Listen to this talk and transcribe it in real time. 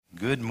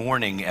Good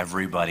morning,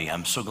 everybody.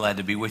 I'm so glad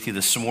to be with you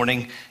this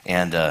morning,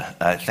 and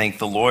I thank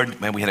the Lord.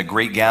 Man, we had a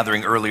great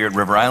gathering earlier at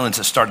River Islands.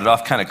 It started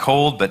off kind of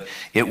cold, but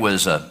it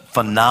was a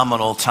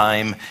phenomenal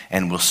time,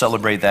 and we'll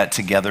celebrate that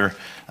together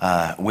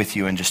with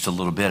you in just a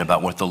little bit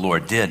about what the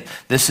Lord did.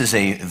 This is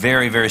a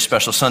very, very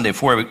special Sunday.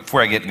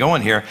 Before I get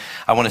going here,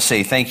 I want to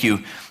say thank you.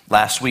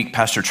 Last week,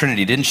 Pastor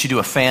Trinity, didn't she do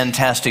a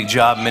fantastic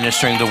job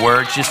ministering the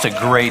word? Just a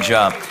great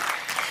job.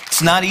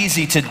 It's not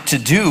easy to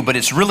do, but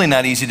it's really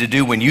not easy to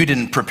do when you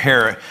didn't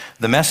prepare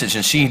the message,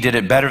 and she did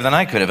it better than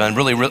I could have. And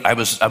really, I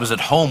was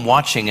at home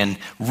watching and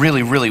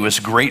really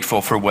was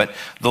grateful for what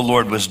the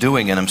Lord was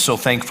doing, and I'm so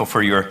thankful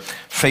for your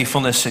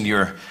faithfulness and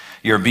your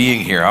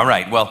being here. All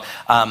right, well,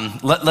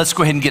 let's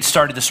go ahead and get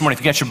started this morning.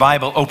 If you got your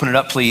Bible, open it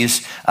up,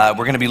 please. We're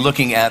going to be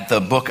looking at the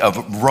book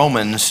of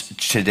Romans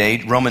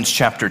today, Romans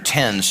chapter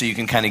 10, so you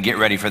can kind of get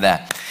ready for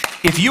that.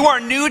 If you are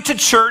new to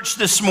church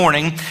this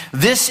morning,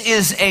 this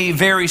is a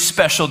very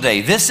special day.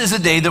 This is a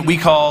day that we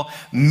call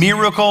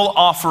Miracle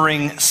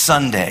Offering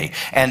Sunday.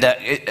 And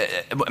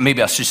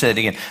maybe I should say it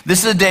again.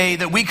 This is a day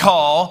that we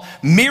call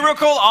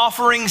Miracle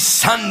Offering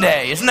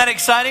Sunday. Isn't that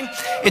exciting?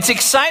 It's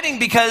exciting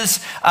because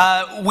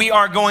we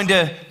are going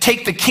to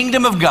take the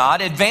kingdom of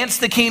God, advance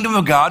the kingdom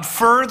of God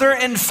further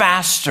and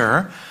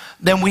faster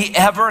than we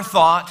ever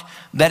thought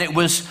that it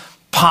was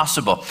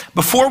possible.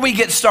 Before we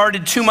get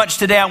started too much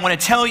today, I want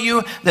to tell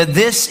you that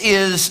this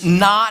is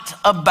not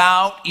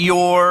about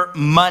your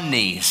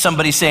money.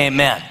 Somebody say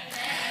amen.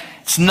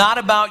 It's not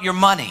about your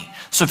money.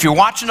 So if you're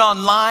watching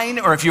online,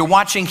 or if you're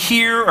watching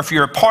here, or if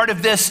you're a part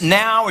of this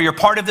now, or you're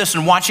part of this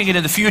and watching it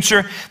in the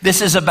future, this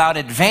is about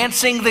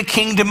advancing the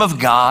kingdom of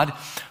God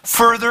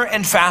further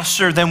and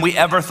faster than we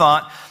ever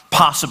thought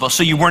possible.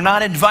 So you were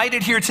not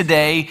invited here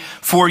today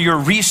for your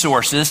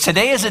resources.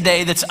 Today is a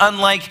day that's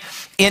unlike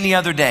any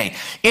other day.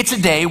 It's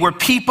a day where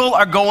people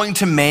are going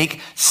to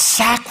make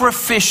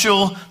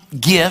sacrificial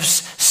gifts,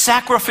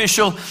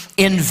 sacrificial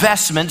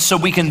investments so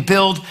we can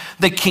build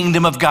the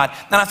kingdom of God.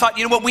 And I thought,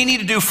 you know what we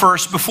need to do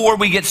first before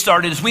we get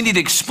started is we need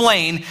to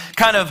explain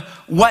kind of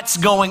what's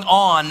going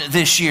on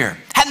this year.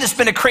 Hadn't this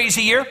been a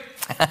crazy year?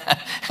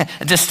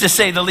 Just to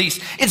say the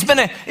least. It's been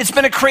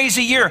a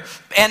crazy year,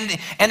 and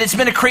it's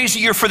been a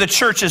crazy year for the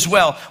church as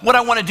well. What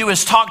I want to do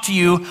is talk to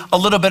you a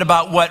little bit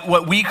about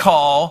what we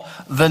call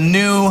the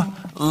New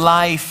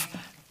Life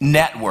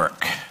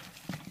Network.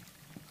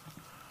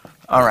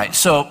 All right,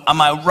 so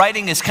my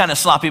writing is kind of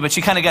sloppy, but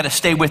you kind of got to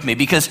stay with me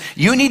because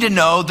you need to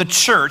know the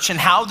church and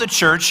how the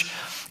church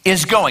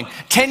is going.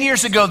 10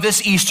 years ago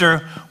this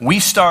Easter, we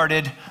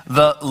started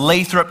the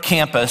Lathrop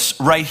campus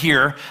right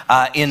here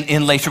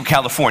in Lathrop,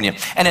 California.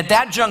 And at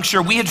that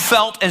juncture, we had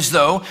felt as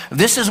though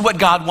this is what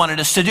God wanted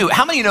us to do.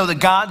 How many of you know that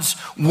God's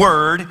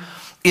word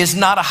is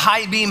not a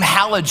high beam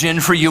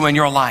halogen for you in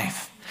your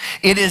life?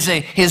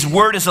 His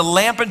word is a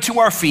lamp unto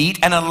our feet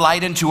and a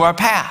light unto our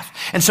path.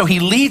 And so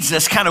he leads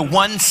us kind of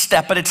one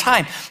step at a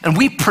time. And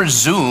we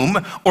presume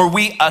or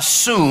we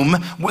assume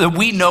that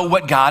we know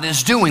what God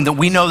is doing, that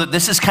we know that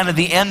this is kind of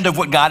the end of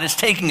what God is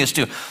taking us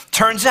to.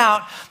 Turns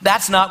out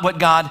that's not what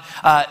God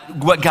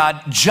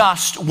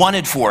just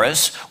wanted for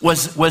us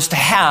was to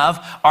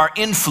have our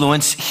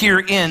influence here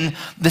in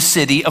the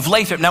city of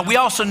Lathrop. Now we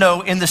also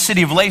know in the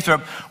city of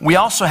Lathrop, we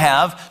also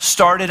have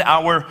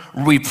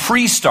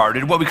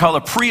pre-started what we call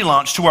a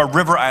pre-launch to our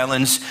River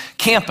Islands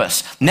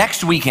campus.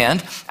 Next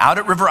weekend, out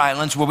at River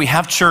Islands, where we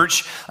have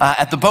church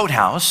at the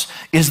Boathouse,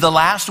 is the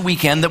last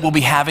weekend that we'll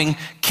be having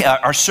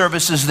our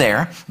services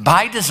there.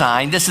 By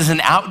design, this is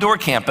an outdoor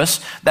campus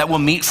that will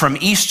meet from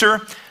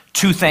Easter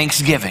to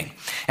Thanksgiving.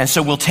 And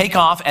so we'll take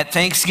off at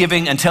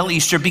Thanksgiving until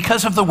Easter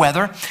because of the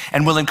weather,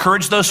 and we'll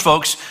encourage those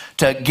folks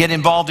to get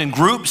involved in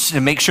groups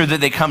and make sure that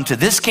they come to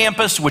this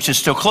campus, which is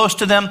still close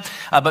to them.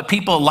 But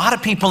a lot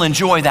of people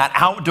enjoy that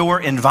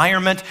outdoor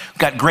environment. We've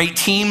got great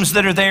teams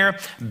that are there,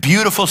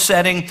 beautiful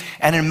setting,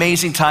 and an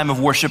amazing time of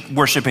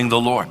worshiping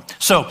the Lord.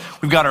 So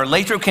we've got our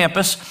Lathrop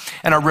campus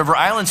and our River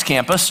Islands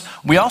campus.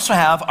 We also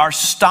have our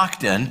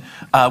Stockton,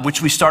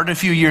 which we started a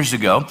few years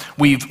ago.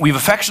 We've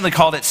affectionately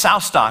called it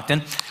South Stockton.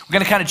 We're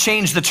going to kind of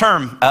change the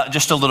term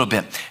just a little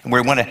bit. And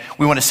we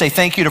want to say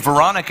thank you to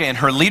Veronica and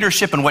her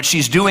leadership and what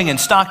she's doing in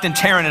Stockton,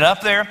 tearing it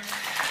up there.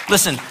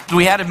 Listen,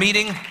 we had a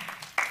meeting.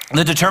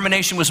 The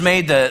determination was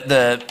made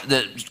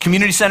the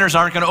community centers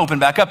aren't going to open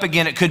back up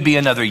again. It could be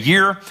another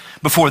year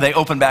before they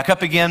open back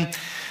up again.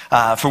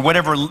 For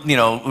whatever,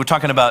 we're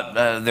talking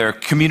about their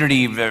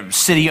community, their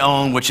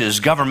city-owned, which is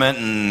government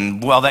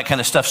and all that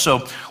kind of stuff.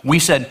 So we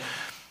said,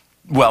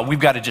 well, we've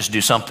got to just do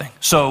something.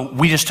 So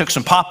we just took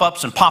some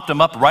pop-ups and popped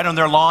them up right on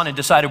their lawn and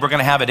decided we're going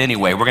to have it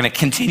anyway. We're going to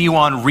continue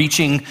on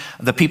reaching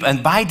the people.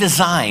 And by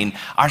design,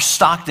 our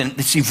Stockton,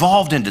 it's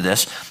evolved into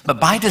this,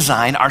 but by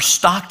design, our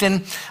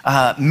Stockton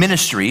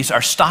ministries,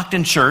 our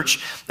Stockton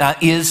church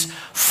is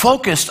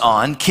focused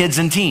on kids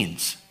and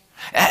teens.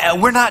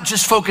 We're not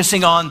just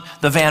focusing on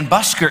the Van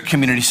Buskirk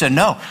Community Center.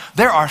 No,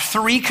 there are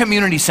 3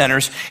 community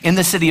centers in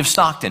the city of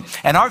Stockton.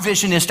 And our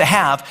vision is to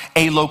have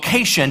a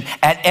location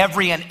at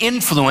an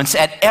influence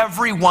at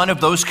every one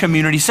of those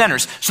community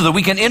centers so that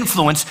we can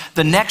influence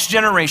the next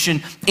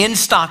generation in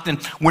Stockton.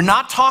 We're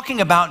not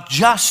talking about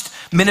just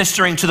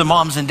ministering to the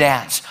moms and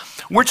dads.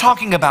 We're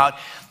talking about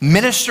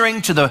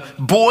ministering to the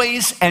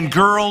boys and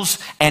girls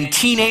and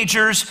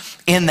teenagers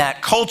in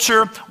that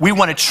culture. We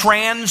want to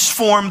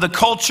transform the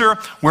culture.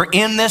 We're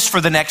in this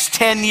for the next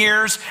 10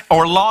 years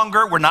or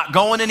longer. We're not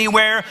going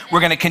anywhere. We're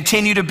going to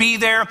continue to be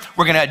there.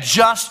 We're going to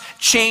adjust,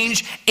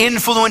 change,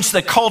 influence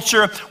the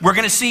culture. We're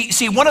going to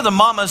see one of the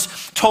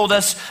mamas told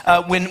us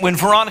when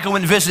Veronica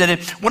went and visited,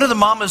 one of the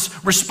mamas'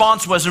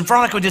 response was, and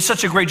Veronica did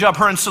such a great job,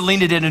 her and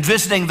Selena did, in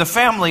visiting the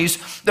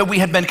families that we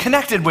had been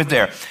connected with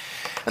there.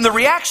 And the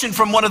reaction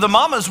from one of the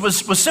mamas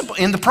was simple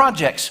in the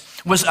projects.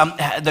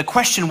 The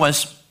question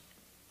was,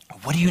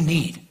 what do you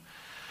need?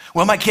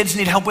 Well, my kids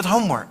need help with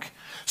homework.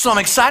 So I'm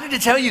excited to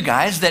tell you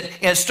guys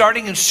that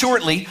starting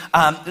shortly,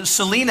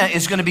 Selena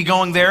is going to be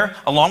going there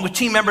along with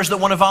team members that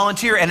want to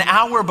volunteer an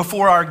hour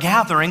before our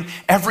gathering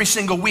every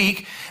single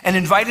week and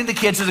inviting the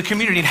kids of the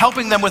community and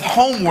helping them with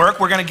homework.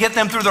 We're going to get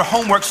them through their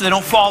homework so they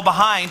don't fall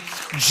behind.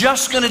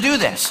 Just going to do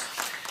this.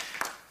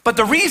 But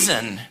the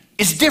reason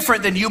is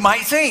different than you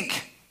might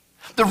think.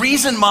 The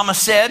reason Mama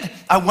said,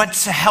 I want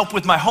to help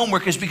with my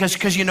homework is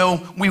because you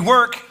know, we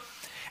work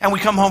and we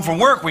come home from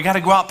work, we got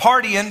to go out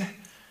partying,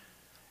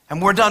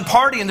 and we're done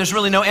partying, there's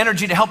really no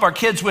energy to help our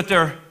kids with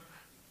their,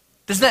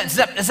 is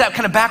that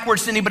kind of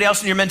backwards to anybody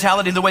else in your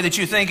mentality, the way that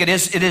you think? It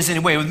is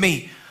anyway with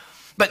me.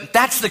 But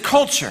that's the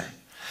culture.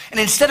 And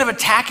instead of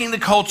attacking the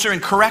culture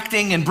and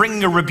correcting and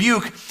bringing a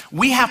rebuke,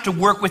 we have to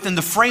work within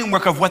the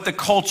framework of what the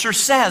culture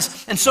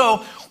says. And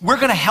so we're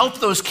going to help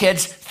those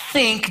kids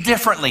think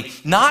differently,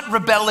 not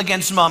rebel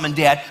against mom and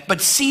dad,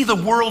 but see the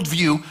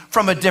worldview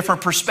from a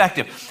different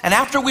perspective. And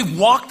after we've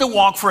walked the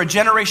walk for a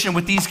generation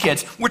with these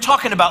kids, we're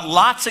talking about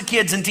lots of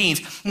kids and teens.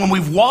 When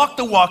we've walked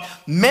the walk,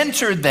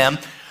 mentored them,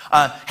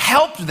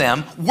 helped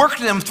them,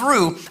 worked them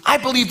through, I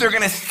believe they're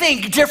going to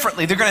think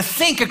differently. They're going to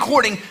think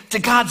according to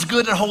God's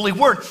good and holy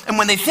word. And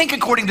when they think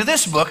according to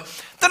this book,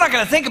 they're not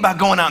going to think about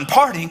going out and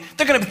partying.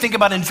 They're going to think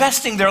about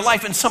investing their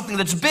life in something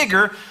that's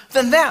bigger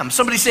than them.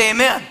 Somebody say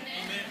amen.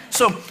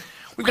 So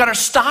we've got our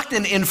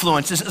Stockton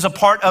influences as a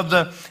part of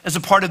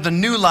the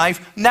New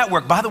Life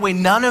Network. By the way,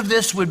 none of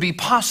this would be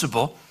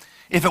possible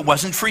if it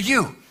wasn't for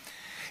you.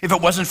 If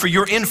it wasn't for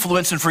your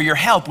influence and for your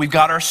help. We've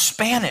got our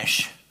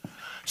Spanish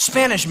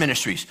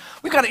ministries.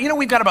 We've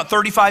got about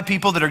 35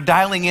 people that are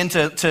dialing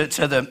into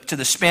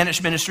the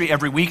Spanish ministry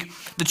every week.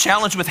 The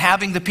challenge with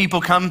having the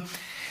people come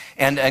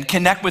and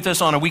connect with us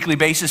on a weekly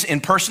basis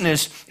in person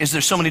is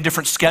there's so many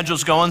different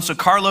schedules going. So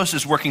Carlos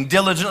is working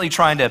diligently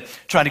trying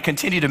to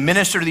continue to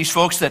minister to these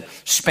folks that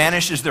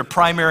Spanish is their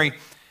primary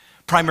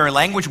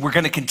language. We're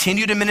going to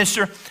continue to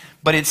minister,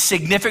 but it's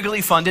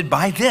significantly funded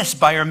by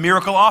our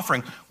miracle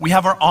offering. We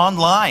have our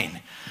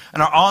online.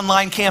 And our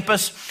online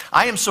campus,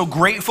 I am so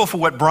grateful for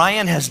what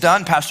Brian has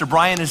done, Pastor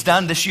Brian has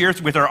done this year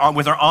with our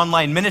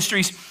online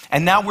ministries,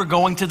 and now we're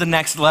going to the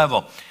next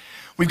level.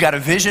 We've got a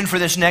vision for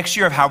this next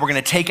year of how we're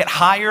going to take it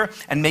higher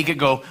and make it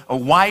go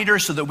wider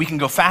so that we can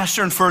go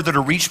faster and further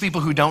to reach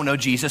people who don't know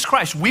Jesus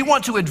Christ. We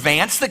want to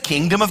advance the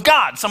kingdom of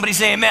God. Somebody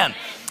say amen.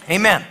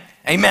 Amen.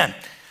 Amen.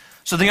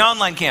 So the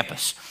online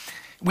campus.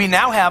 We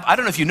now have, I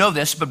don't know if you know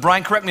this, but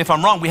Brian, correct me if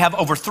I'm wrong, we have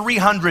over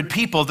 300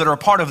 people that are a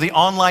part of the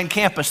online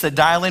campus that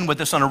dial in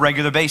with us on a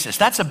regular basis.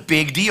 That's a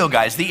big deal,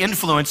 guys. The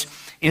influence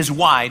is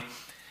wide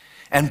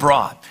and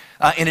broad.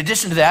 In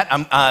addition to that,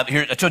 I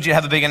told you to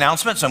have a big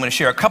announcement, so I'm going to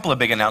share a couple of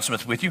big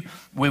announcements with you.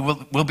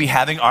 We'll be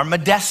having our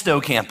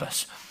Modesto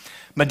campus.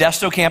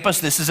 Modesto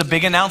campus, this is a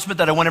big announcement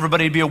that I want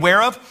everybody to be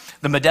aware of.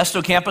 The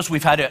Modesto campus,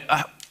 we've had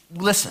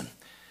listen,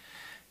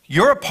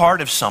 you're a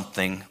part of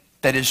something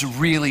that is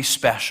really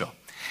special.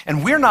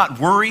 And we're not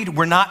worried,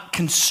 we're not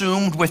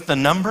consumed with the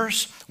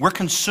numbers, we're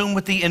consumed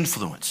with the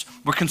influence.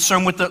 We're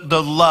concerned with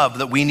the love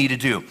that we need to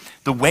do,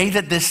 the way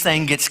that this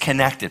thing gets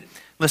connected.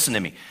 Listen to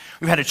me.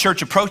 We've had a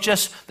church approach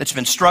us that's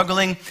been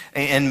struggling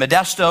in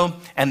Modesto,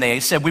 and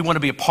they said, we want to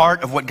be a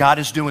part of what God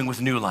is doing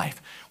with New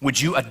Life. Would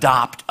you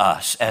adopt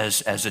us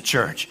as a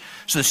church?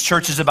 So this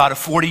church is about a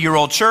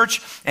 40-year-old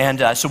church,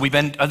 and so we've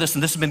been, this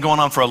has been going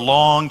on for a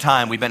long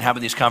time. We've been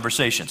having these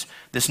conversations.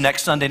 This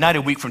next Sunday night,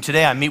 a week from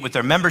today, I meet with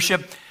their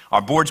membership.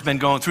 Our board's been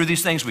going through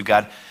these things. We've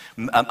got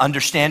an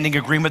understanding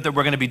agreement that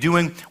we're going to be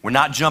doing. We're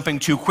not jumping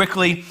too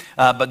quickly,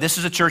 but this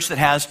is a church that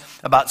has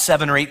about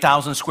 7,000 or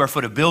 8,000 square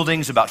foot of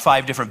buildings, about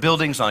 5 different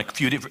buildings on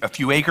a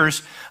few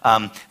acres.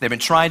 They've been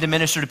trying to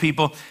minister to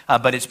people,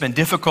 but it's been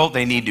difficult.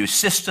 They need new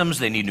systems.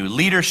 They need new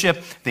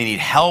leadership. They need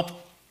help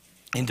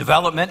in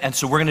development, and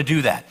so we're going to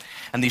do that.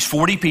 And these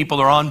 40 people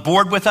are on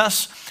board with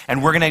us,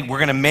 and we're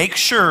going to make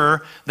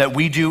sure that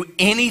we do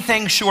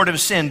anything short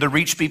of sin to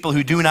reach people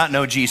who do not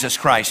know Jesus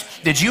Christ.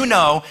 Did you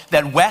know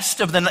that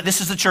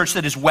this is the church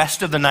that is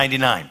west of the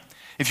 99?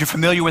 If you're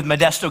familiar with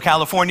Modesto,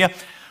 California,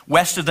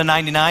 west of the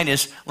 99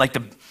 is like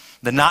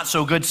the not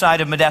so good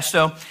side of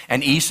Modesto,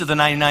 and east of the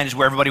 99 is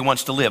where everybody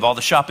wants to live. All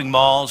the shopping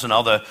malls and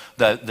all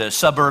the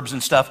suburbs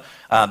and stuff,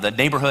 the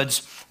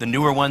neighborhoods, the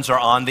newer ones are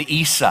on the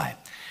east side.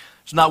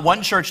 There's not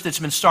one church that's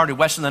been started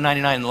west of the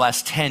 99 in the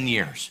last 10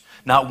 years.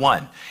 Not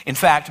one. In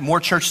fact,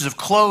 more churches have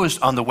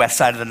closed on the west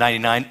side of the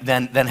 99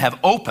 than have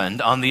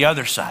opened on the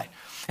other side.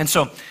 And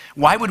so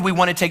why would we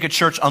want to take a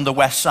church on the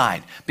west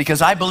side?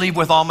 Because I believe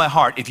with all my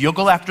heart, if you'll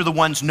go after the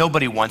ones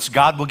nobody wants,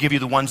 God will give you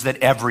the ones that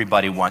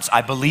everybody wants.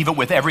 I believe it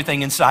with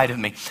everything inside of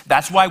me.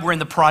 That's why we're in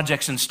the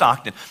projects in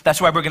Stockton.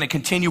 That's why we're going to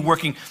continue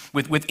working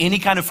with any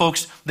kind of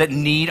folks that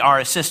need our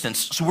assistance.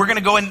 So we're going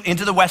to go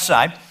into the west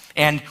side,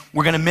 and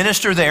we're going to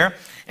minister there.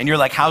 And you're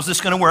like, how's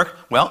this going to work?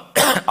 Well,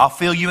 I'll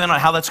fill you in on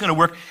how that's going to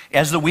work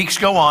as the weeks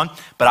go on,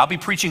 but I'll be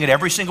preaching at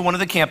every single one of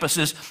the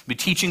campuses, be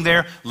teaching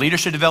there.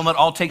 Leadership development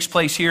all takes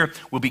place here.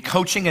 We'll be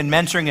coaching and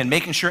mentoring and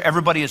making sure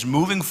everybody is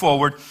moving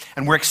forward,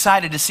 and we're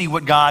excited to see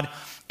what God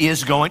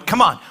is going,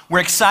 come on, we're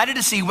excited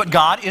to see what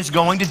God is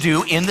going to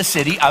do in the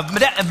city of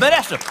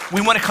Modesto.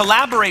 We want to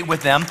collaborate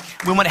with them.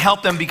 We want to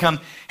help them become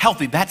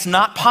healthy. That's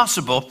not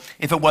possible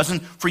if it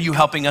wasn't for you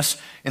helping us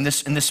in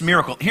this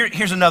miracle.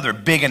 Here's another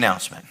big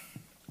announcement.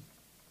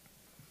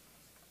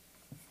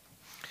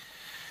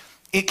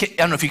 I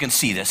don't know if you can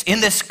see this.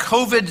 In this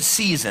COVID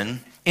season,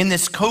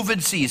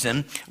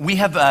 we've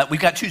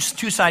got two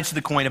sides to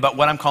the coin about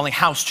what I'm calling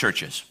house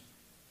churches.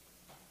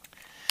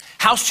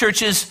 House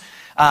churches,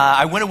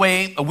 I went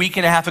away a week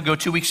and a half ago,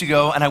 2 weeks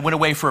ago, and I went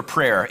away for a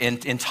prayer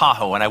in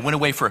Tahoe, and I went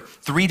away for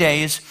 3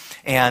 days,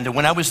 and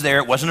when I was there,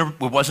 it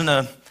wasn't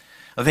a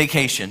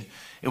vacation.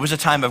 It was a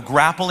time of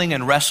grappling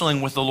and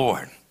wrestling with the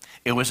Lord.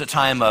 It was a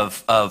time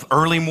of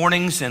early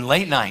mornings and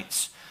late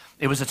nights.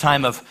 It was a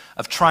time of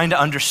trying to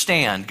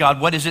understand, God,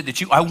 what is it that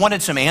I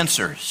wanted some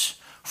answers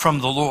from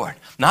the Lord.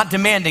 Not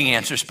demanding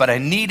answers, but I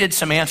needed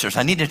some answers.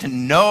 I needed to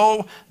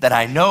know that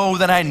I know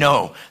that I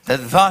know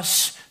that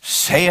thus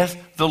saith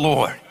the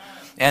Lord.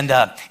 And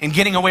in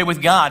getting away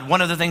with God,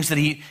 one of the things that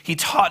he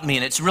taught me,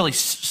 and it's really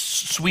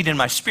sweet in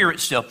my spirit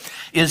still,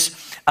 is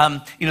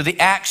the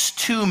Acts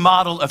 2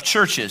 model of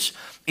churches.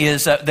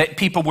 Is that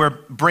people were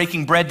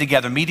breaking bread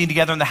together, meeting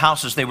together in the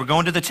houses. They were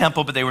going to the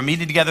temple, but they were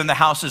meeting together in the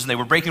houses, and they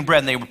were breaking bread,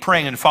 and they were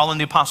praying and following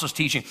the apostles'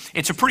 teaching.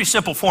 It's a pretty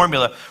simple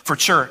formula for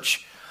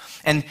church.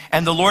 And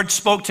the Lord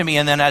spoke to me,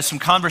 and then as some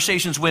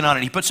conversations went on,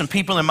 and he put some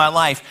people in my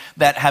life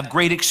that have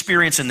great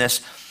experience in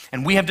this,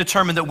 and we have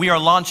determined that we are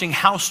launching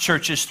house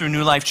churches through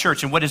New Life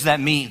Church. And what does that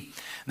mean?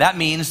 That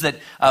means that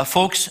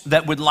folks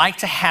that would like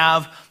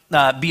to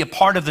be a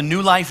part of the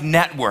New Life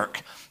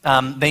Network,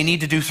 they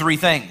need to do 3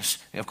 things.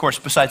 Of course,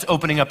 besides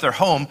opening up their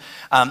home,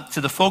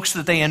 to the folks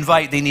that they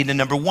invite, they need to,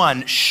 number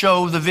 1,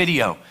 show the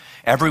video.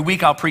 Every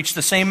week I'll preach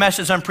the same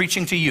message I'm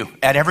preaching to you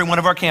at every one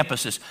of our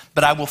campuses,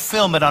 but I will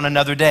film it on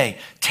another day,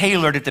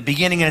 tailored at the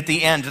beginning and at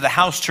the end to the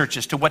house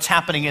churches, to what's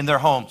happening in their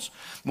homes.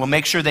 We'll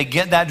make sure they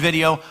get that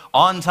video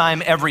on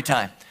time every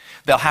time.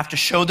 They'll have to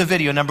show the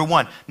video, number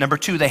 1. Number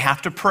 2, they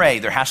have to pray.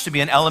 There has to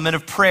be an element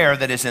of prayer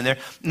that is in there.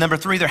 Number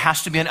 3, there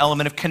has to be an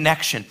element of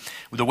connection.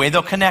 The way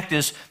they'll connect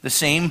is the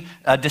same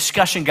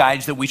discussion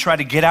guides that we try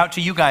to get out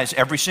to you guys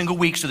every single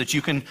week so that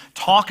you can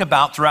talk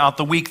about throughout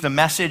the week the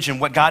message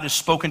and what God has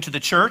spoken to the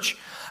church.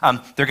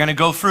 They're going to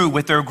go through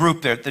with their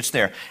group that's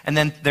there. And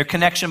then their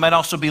connection might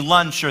also be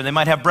lunch, or they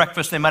might have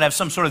breakfast. They might have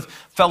some sort of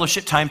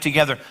fellowship time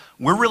together.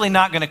 We're really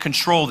not going to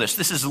control this.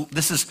 This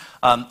is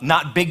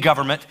not big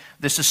government.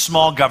 This is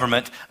small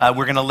government.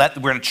 We're going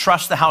to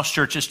trust the house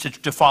churches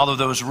to follow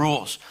those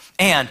rules.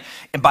 And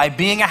by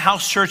being a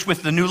house church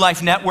with the New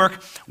Life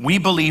Network, we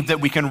believe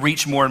that we can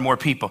reach more and more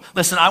people.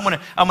 Listen, I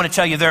want to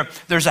tell you,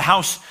 there's a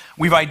house.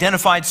 We've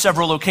identified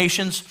several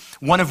locations,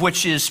 one of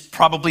which is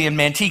probably in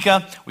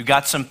Manteca. We've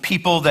got some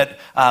people that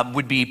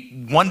would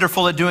be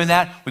wonderful at doing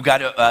that. We've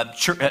got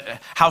a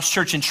house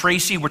church in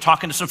Tracy. We're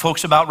talking to some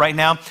folks about right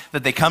now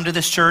that they come to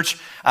this church.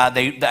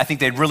 I think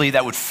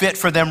that would fit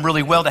for them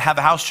really well to have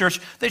a house church.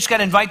 They just got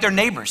to invite their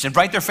neighbors,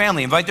 invite their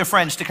family, invite their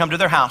friends to come to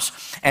their house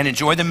and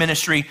enjoy the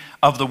ministry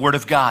of the Word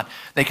of God.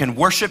 They can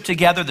worship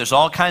together. There's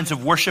all kinds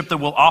of worship that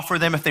we'll offer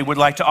them if they would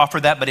like to offer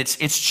that, but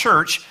it's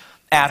church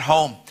at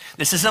home.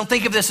 Don't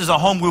think of this as a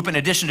home group in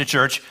addition to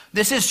church.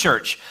 This is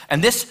church.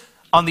 And this,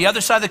 on the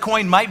other side of the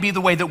coin, might be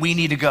the way that we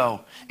need to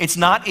go. It's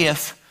not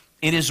if,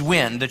 it is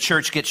when the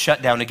church gets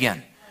shut down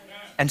again.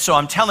 And so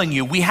I'm telling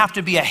you, we have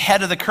to be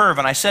ahead of the curve.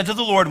 And I said to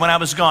the Lord when I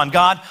was gone,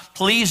 God,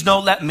 please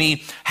don't let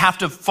me have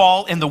to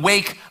fall in the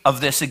wake of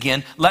this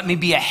again. Let me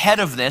be ahead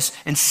of this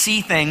and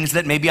see things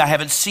that maybe I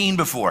haven't seen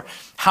before.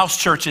 House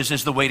churches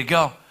is the way to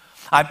go.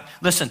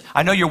 Listen,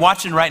 I know you're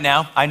watching right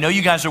now. I know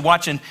you guys are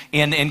watching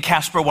in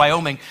Casper,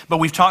 Wyoming, but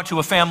we've talked to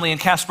a family in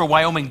Casper,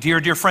 Wyoming,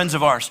 dear friends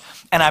of ours.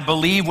 And I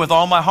believe with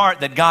all my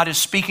heart that God is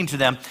speaking to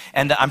them.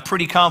 And I'm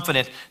pretty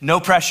confident, no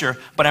pressure,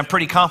 but I'm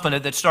pretty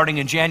confident that starting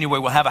in January,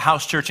 we'll have a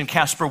house church in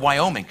Casper,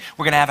 Wyoming.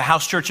 We're going to have a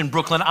house church in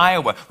Brooklyn,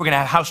 Iowa. We're going to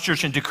have a house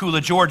church in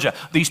Decula, Georgia.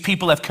 These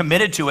people have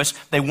committed to us.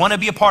 They want to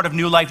be a part of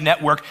New Life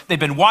Network. They've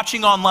been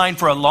watching online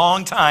for a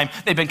long time.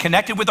 They've been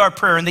connected with our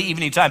prayer in the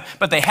evening time,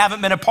 but they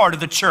haven't been a part of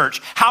the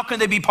church. How can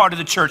they be part of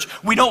the church?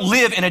 We don't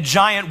live in a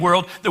giant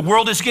world. The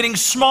world is getting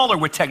smaller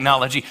with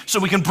technology. So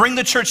we can bring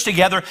the church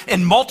together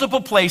in multiple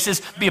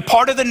places, be a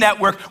part of the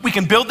network. We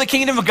can build the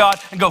kingdom of God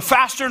and go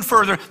faster and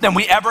further than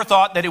we ever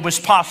thought that it was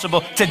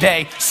possible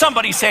today.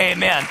 Somebody say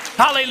amen.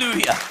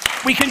 Hallelujah.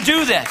 We can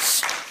do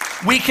this.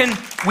 We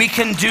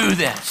can do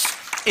this.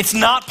 It's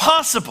not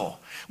possible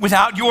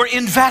without your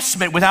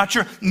investment, without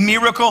your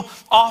miracle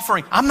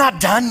offering. I'm not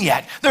done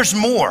yet. There's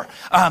more.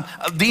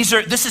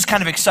 This is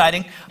kind of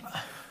exciting.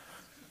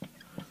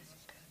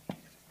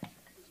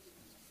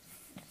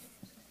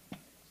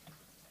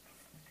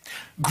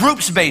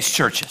 Groups-based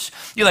churches.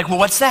 You're like, well,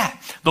 what's that?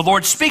 The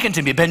Lord's speaking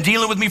to me, been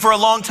dealing with me for a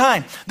long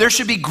time. There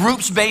should be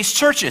groups-based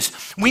churches.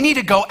 We need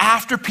to go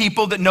after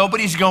people that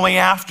nobody's going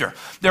after.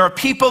 There are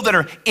people that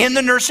are in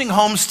the nursing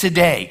homes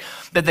today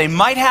that they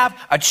might have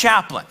a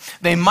chaplain.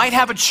 They might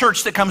have a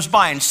church that comes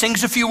by and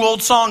sings a few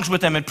old songs with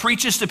them and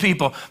preaches to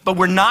people, but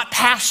we're not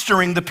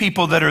pastoring the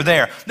people that are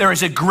there. There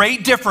is a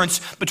great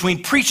difference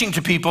between preaching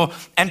to people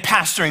and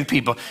pastoring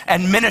people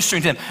and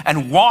ministering to them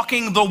and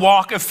walking the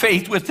walk of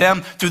faith with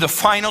them through the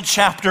final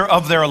chapter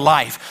of their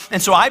life.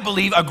 And so I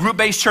believe a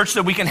group-based church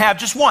that we can have,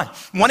 just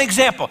one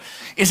example,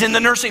 is in the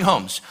nursing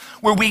homes,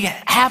 where we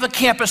have a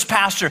campus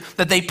pastor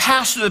that they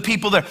pastor the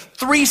people there.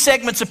 3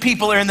 segments of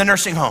people are in the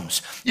nursing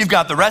homes. You've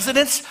got the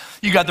residents,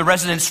 you got the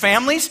residents'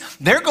 families.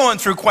 They're going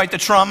through quite the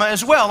trauma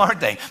as well, aren't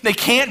they? They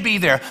can't be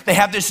there. They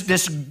have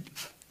this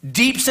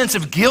deep sense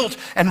of guilt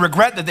and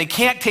regret that they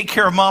can't take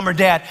care of mom or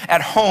dad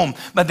at home,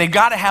 but they've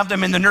got to have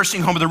them in the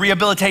nursing home or the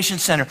rehabilitation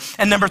center.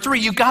 And number 3,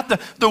 you've got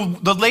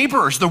the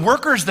laborers, the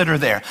workers that are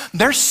there.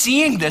 They're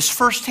seeing this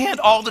firsthand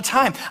all the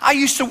time. I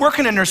used to work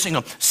in a nursing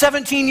home,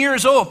 17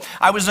 years old.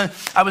 I was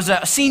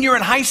a senior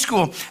in high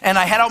school, and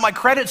I had all my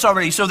credits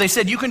already. So they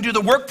said, you can do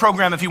the work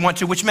program if you want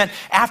to, which meant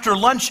after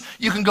lunch,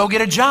 you can go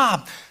get a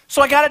job.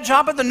 So I got a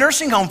job at the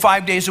nursing home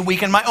 5 days a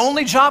week, and my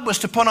only job was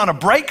to put on a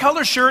bright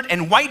color shirt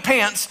and white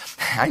pants.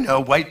 I know,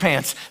 white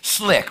pants,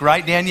 slick,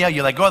 right, Danielle?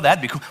 You're like, oh,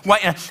 that'd be cool.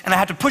 White, and I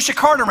had to push a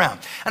cart around,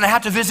 and I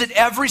had to visit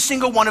every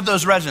single one of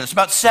those residents,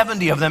 about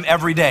 70 of them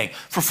every day,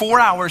 for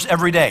 4 hours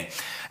every day.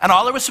 And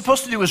all I was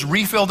supposed to do was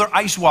refill their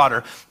ice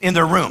water in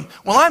their room.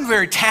 Well, I'm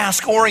very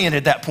task-oriented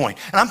at that point,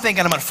 and I'm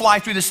thinking I'm going to fly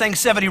through this thing,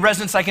 70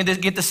 residents, I can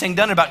get this thing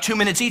done in about 2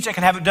 minutes each. I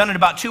can have it done in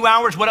about 2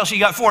 hours. What else you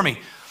got for me?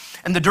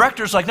 And the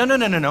director's like,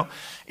 no.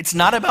 It's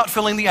not about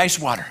filling the ice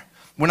water.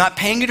 We're not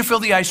paying you to fill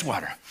the ice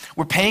water.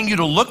 We're paying you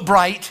to look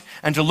bright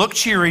and to look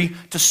cheery,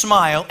 to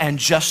smile, and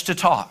just to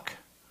talk.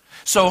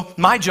 So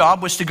my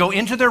job was to go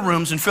into their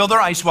rooms and fill their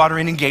ice water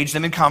and engage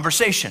them in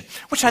conversation,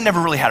 which I never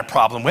really had a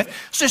problem with.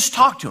 So just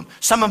talk to them.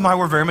 Some of them I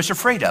were very much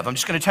afraid of. I'm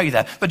just going to tell you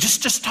that. But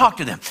just talk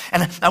to them.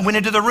 And I went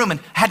into the room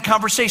and had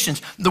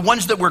conversations. The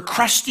ones that were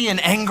crusty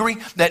and angry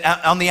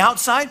that on the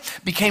outside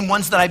became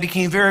ones that I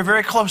became very,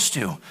 very close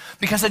to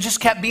because I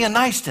just kept being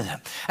nice to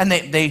them. And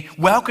they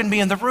welcomed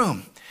me in the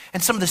room.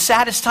 And some of the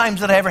saddest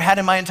times that I ever had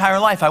in my entire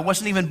life, I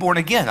wasn't even born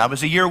again. I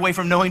was a year away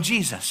from knowing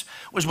Jesus,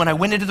 was when I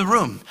went into the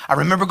room. I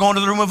remember going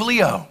to the room of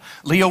Leo.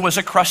 Leo was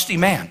a crusty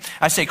man.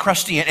 I say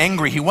crusty and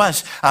angry he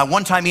was.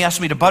 One time he asked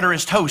me to butter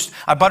his toast.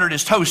 I buttered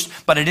his toast,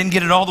 but I didn't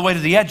get it all the way to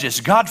the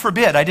edges. God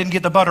forbid I didn't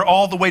get the butter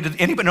all the way to,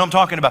 anybody know what I'm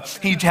talking about?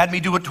 He had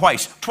me do it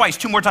twice,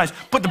 2 more times.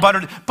 Put the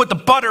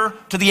butter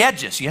to the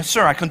edges. Yes,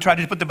 sir, I can try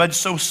to put the butter,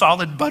 so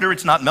solid butter,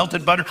 it's not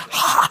melted butter.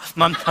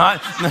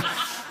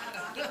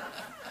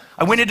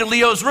 I went into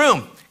Leo's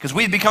room because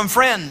we had become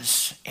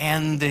friends,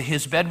 and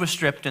his bed was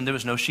stripped and there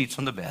was no sheets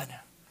on the bed.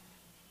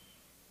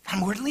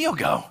 And where'd Leo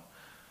go?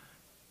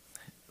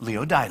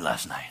 Leo died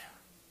last night.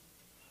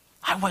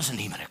 I wasn't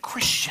even a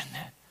Christian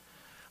then.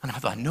 And I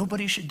thought,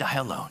 nobody should die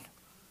alone.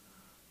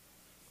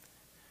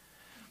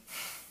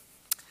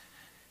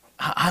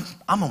 I'm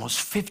almost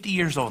 50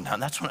 years old now,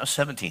 and that's when I was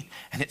 17,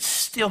 and it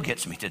still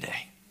gets me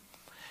today.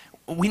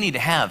 We need to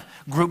have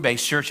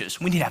group-based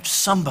churches. We need to have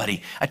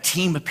somebody, a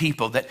team of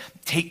people that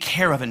take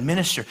care of and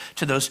minister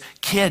to those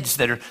kids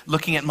that are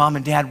looking at mom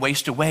and dad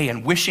waste away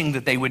and wishing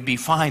that they would be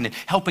fine and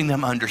helping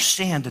them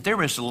understand that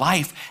there is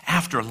life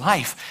after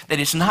life,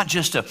 that it's not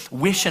just a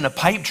wish and a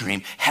pipe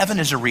dream. Heaven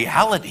is a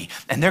reality,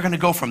 and they're going to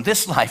go from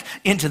this life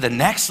into the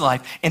next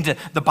life.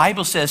 The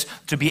Bible says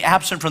to be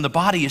absent from the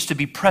body is to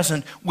be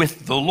present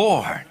with the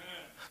Lord.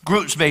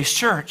 Groups-based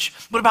church.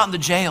 What about in the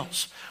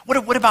jails?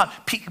 What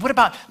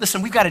about,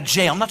 listen, we've got a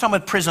jail. I'm not talking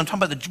about prison. I'm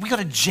talking about we got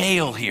a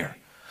jail here.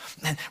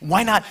 And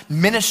why not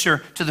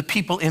minister to the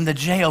people in the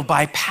jail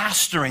by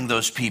pastoring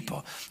those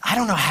people? I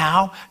don't know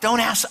how. Don't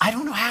ask. I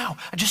don't know how.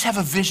 I just have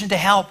a vision to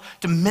help,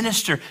 to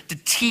minister, to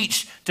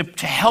teach,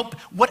 to help.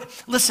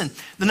 Listen,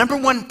 the number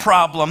one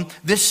problem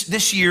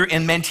this year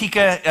in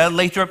Manteca,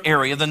 Lathrop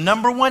area, the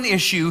number one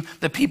issue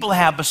that people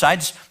have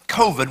besides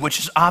COVID, which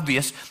is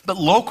obvious, but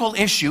local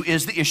issue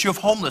is the issue of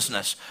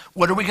homelessness.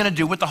 What are we going to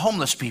do with the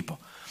homeless people?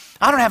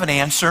 I don't have an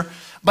answer,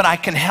 but I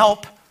can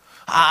help.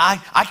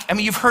 I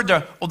mean, you've heard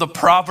the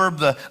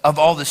proverb of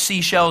all the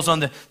seashells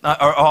on the,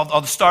 or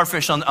all the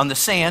starfish on the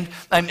sand.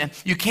 I mean,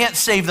 you can't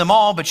save them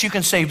all, but you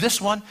can save this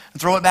one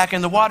and throw it back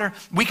in the water.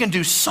 We can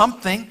do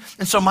something.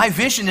 And so my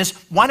vision is,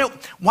 why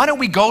don't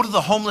we go to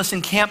the homeless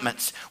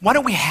encampments? Why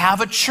don't we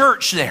have a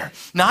church there?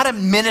 Not a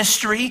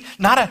ministry,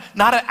 not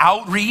an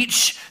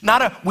outreach,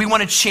 we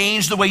want to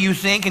change the way you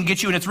think and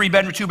get you in a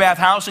 3-bedroom, 2-bath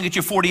house and get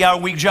you a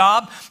 40-hour-a-week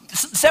job.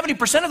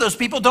 70% of those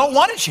people don't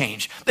want to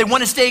change. They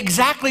want to stay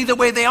exactly the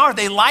way they are.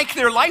 They like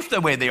their life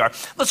the way they are.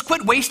 Let's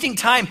quit wasting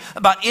time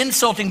about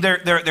insulting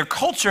their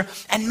culture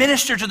and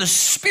minister to the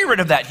spirit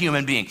of that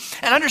human being.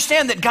 And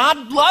understand that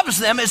God loves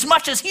them as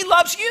much as he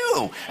loves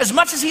you, as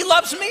much as he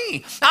loves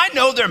me. I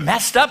know they're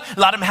messed up. A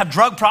lot of them have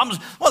drug problems.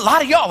 Well, a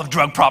lot of y'all have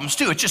drug problems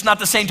too. It's just not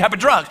the same type of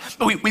drug.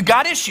 But we've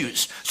got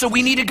issues. So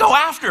we need to go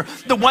after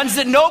the ones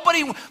that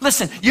nobody,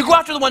 listen, you go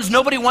after the ones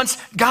nobody wants,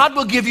 God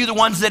will give you the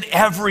ones that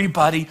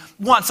everybody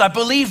wants. I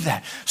believe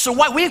that. So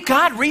what, we've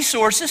got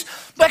resources.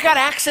 We've got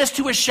access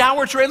to a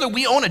shower trailer.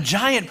 We own a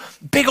giant,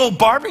 big old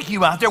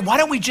barbecue out there. Why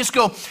don't we just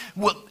go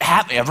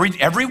have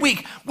every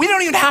week? We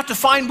don't even have to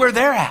find where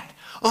they're at.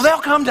 Well, they'll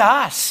come to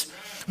us.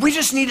 We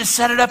just need to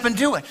set it up and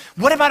do it.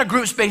 What about a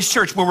groups-based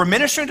church where we're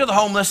ministering to the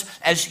homeless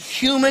as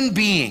human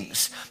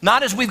beings?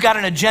 Not as we've got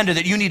an agenda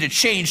that you need to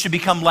change to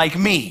become like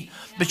me,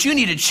 but you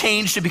need to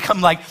change to become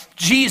like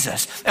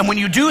Jesus. And when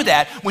you do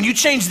that, when you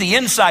change the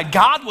inside,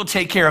 God will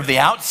take care of the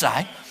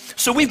outside.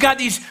 So we've got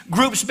these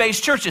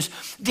groups-based churches.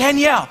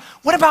 Danielle,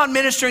 what about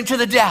ministering to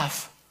the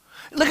deaf?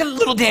 Look at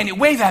little Danielle.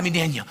 Wave at me,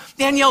 Danielle.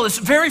 Danielle is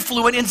very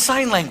fluent in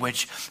sign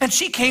language. And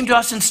she came to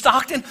us in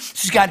Stockton.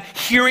 She's got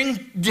hearing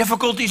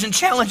difficulties and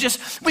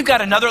challenges. We've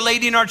got another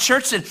lady in our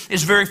church that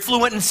is very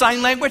fluent in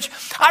sign language.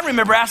 I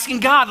remember asking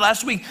God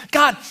last week,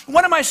 God,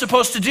 what am I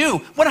supposed to do?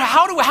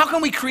 How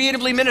can we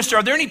creatively minister?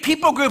 Are there any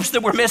people groups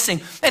that we're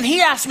missing? And he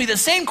asked me the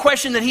same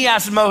question that he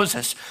asked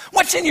Moses.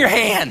 What's in your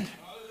hand?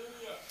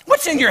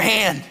 What's in your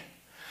hand?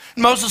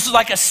 Moses is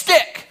like a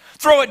stick.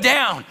 Throw it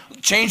down.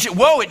 Change it.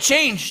 Whoa, it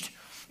changed.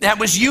 That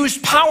was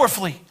used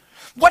powerfully.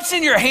 What's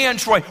in your hand,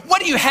 Troy?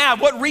 What do you have?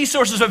 What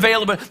resources are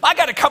available? I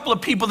got a couple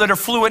of people that are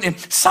fluent in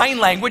sign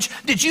language.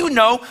 Did you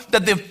know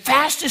that the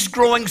fastest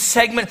growing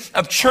segment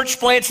of church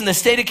plants in the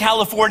state of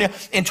California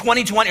in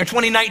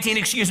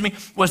 2019,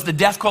 was the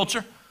deaf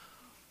culture?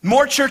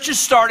 More churches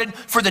started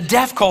for the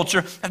deaf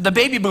culture. The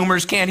baby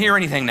boomers can't hear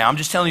anything now. I'm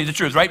just telling you the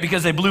truth, right?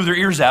 Because they blew their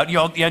ears out. You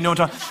all, yeah, know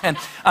what I'm talking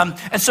about.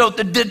 And so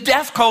the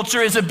deaf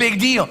culture is a big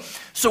deal.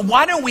 So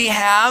why don't we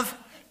have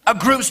a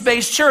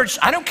groups-based church?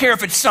 I don't care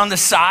if it's on the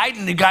side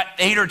and you've got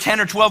 8 or 10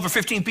 or 12 or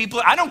 15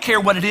 people. I don't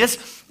care what it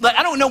is.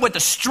 I don't know what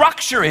the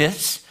structure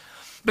is.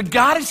 But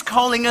God is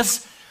calling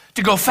us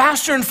to go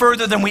faster and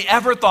further than we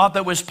ever thought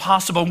that was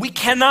possible. We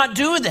cannot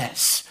do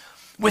this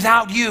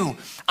without you.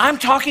 I'm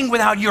talking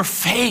without your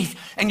faith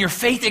and your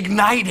faith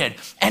ignited.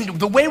 And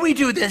the way we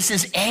do this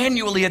is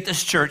annually at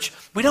this church.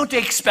 We don't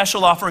take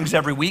special offerings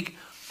every week.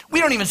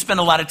 We don't even spend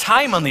a lot of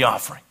time on the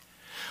offering.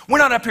 We're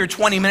not up here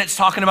 20 minutes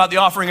talking about the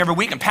offering every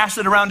week and pass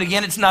it around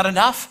again. It's not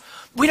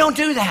enough. We don't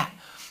do that.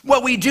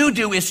 What we do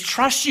is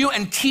trust you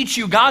and teach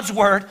you God's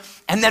word.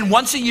 And then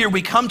once a year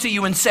we come to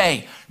you and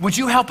say, would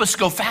you help us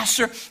go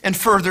faster and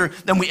further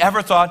than we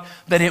ever thought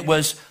that it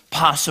was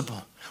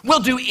possible? We'll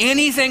do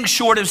anything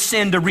short of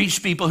sin to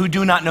reach people who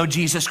do not know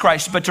Jesus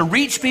Christ. But to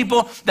reach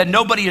people that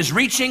nobody is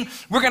reaching,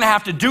 we're going to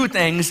have to do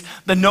things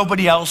that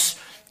nobody else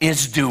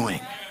is doing.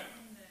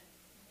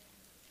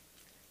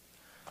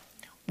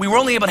 We were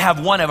only able to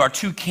have one of our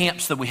 2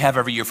 camps that we have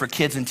every year for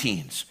kids and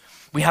teens.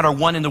 We had our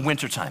one in the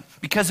wintertime.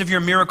 Because of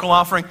your miracle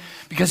offering,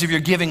 because of your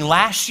giving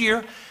last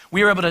year,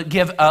 we were able to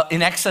give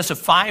in excess of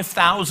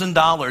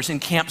 $5,000 in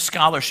camp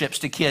scholarships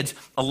to kids,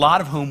 a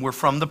lot of whom were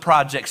from the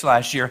projects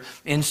last year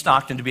in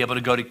Stockton to be able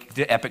to go to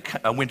the Epic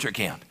Winter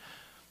Camp.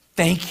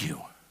 Thank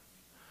you.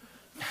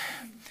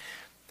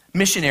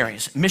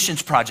 Missionaries,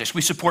 missions projects.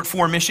 We support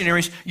 4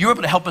 missionaries. You were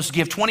able to help us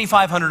give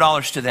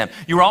 $2,500 to them.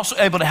 You were also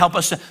able to help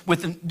us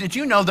with, did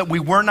you know that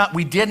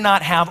we did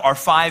not have our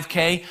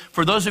 5K?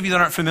 For those of you that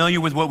aren't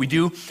familiar with what we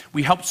do,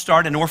 we helped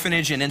start an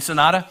orphanage in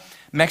Ensenada,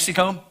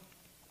 Mexico.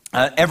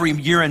 Every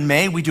year in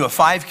May, we do a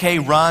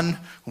 5K run,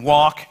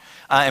 walk,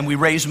 and we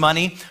raise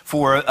money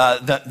for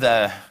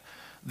the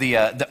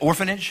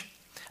orphanage.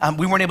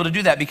 We weren't able to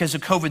do that because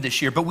of COVID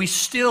this year, but we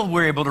still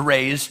were able to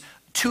raise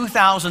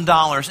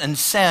 $2,000 and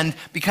send,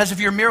 because of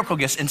your miracle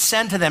gifts, and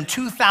send to them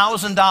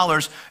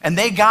 $2,000, and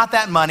they got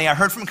that money. I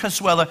heard from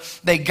Consuela,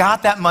 they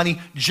got that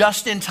money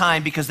just in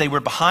time because they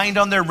were behind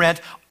on their rent.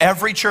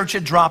 Every church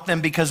had dropped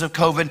them because of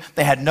COVID.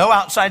 They had no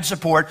outside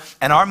support,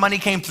 and our money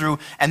came through,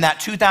 and that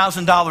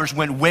 $2,000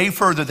 went way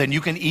further than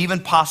you can even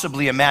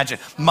possibly imagine.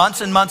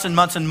 Months and months and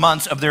months and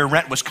months of their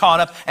rent was caught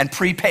up and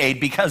prepaid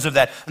because of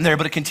that, and they're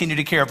able to continue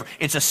to care for.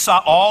 It's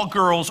a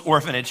all-girls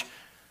orphanage.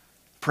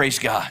 Praise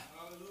God.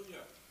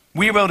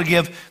 We were able to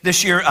give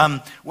this year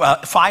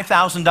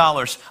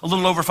 $5,000, a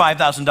little over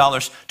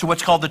 $5,000, to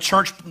what's called the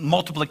Church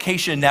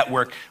Multiplication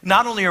Network.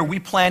 Not only are we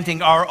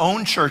planting our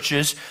own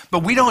churches,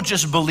 but we don't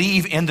just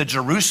believe in the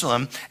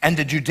Jerusalem and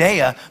the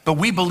Judea, but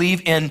we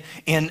believe in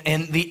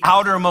the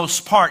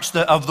outermost parts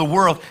of the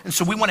world. And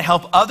so we want to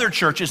help other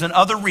churches in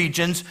other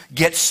regions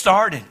get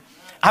started.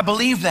 I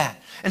believe that.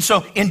 And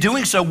so in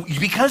doing so,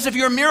 because of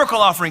your miracle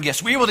offering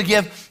gifts, we were able to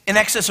give in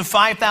excess of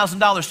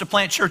 $5,000 to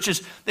plant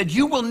churches that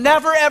you will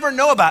never, ever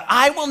know about.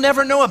 I will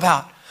never know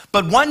about.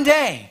 But one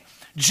day,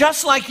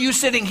 just like you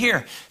sitting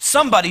here,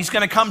 somebody's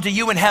going to come to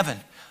you in heaven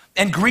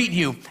and greet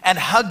you and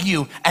hug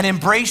you and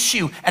embrace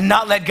you and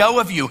not let go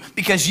of you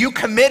because you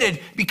committed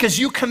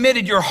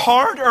your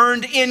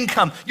hard-earned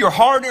income, your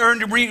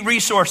hard-earned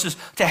resources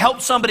to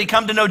help somebody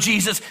come to know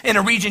Jesus in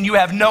a region you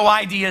have no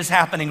idea is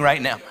happening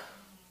right now.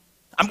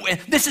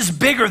 This is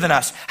bigger than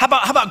us. How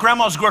about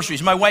Grandma's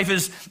Groceries? My wife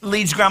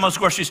leads Grandma's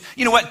Groceries.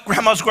 You know what?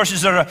 Grandma's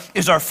Groceries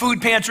is our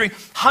food pantry.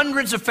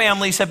 Hundreds of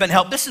families have been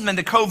helped. This has been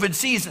the COVID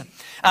season.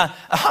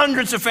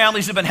 Hundreds of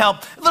families have been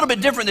helped. A little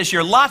bit different this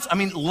year. Lots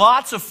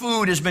of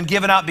food has been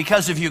given out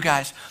because of you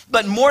guys.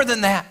 But more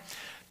than that,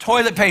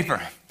 toilet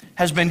paper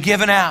has been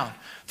given out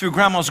through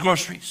Grandma's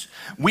Groceries.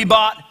 We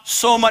bought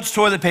so much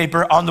toilet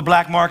paper on the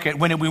black market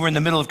when we were in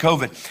the middle of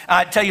COVID.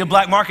 I tell you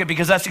black market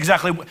because that's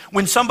exactly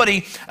when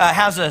somebody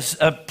has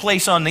a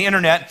place on the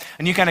internet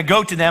and you kind of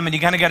go to them and you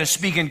kind of got to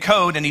speak in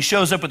code and he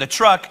shows up with a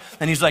truck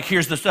and he's like,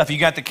 here's the stuff, you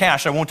got the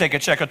cash, I won't take a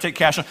check, I'll take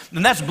cash.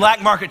 And that's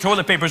black market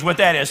toilet paper is what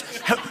that is.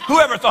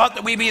 Whoever thought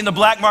that we'd be in the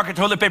black market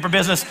toilet paper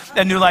business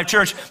at New Life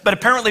Church, but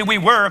apparently we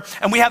were,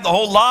 and we have the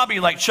whole lobby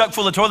like chuck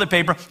full of toilet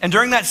paper, and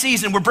during that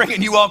season we're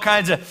bringing you all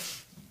kinds of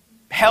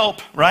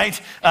help, right?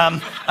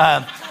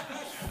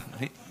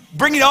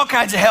 Bringing all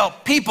kinds of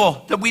help,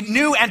 people that we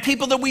knew and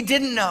people that we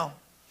didn't know.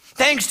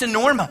 Thanks to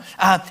Norma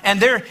and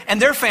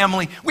their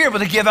family, we were able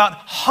to give out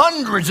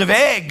hundreds of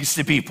eggs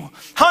to people.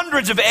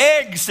 Hundreds of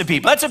eggs to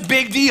people. That's a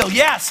big deal.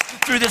 Yes,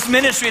 through this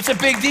ministry, it's a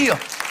big deal.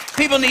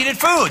 People needed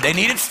food. They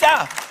needed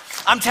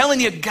stuff. I'm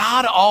telling you,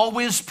 God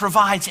always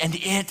provides, and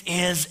it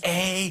is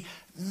a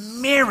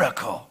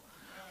miracle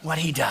what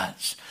he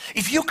does.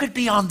 If you could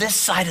be on this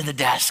side of the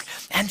desk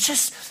and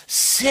just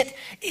sit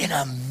in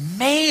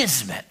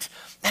amazement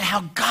at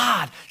how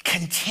God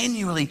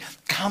continually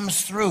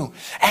comes through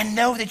and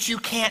know that you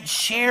can't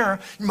share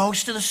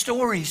most of the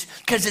stories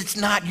because it's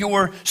not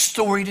your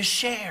story to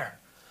share.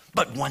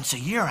 But once a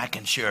year I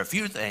can share a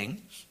few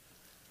things.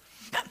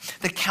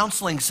 The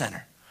counseling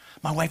center.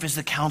 My wife is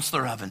the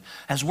counselor of and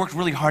has worked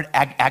really hard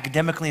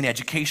academically and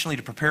educationally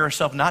to prepare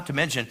herself, not to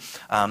mention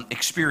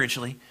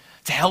experientially,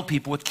 to help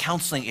people with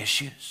counseling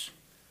issues.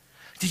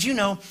 Did you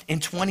know in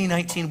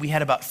 2019 we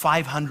had about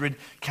 500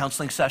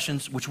 counseling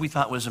sessions, which we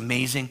thought was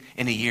amazing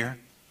in a year?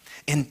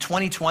 In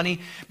 2020,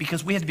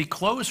 because we had to be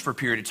closed for a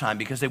period of time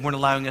because they weren't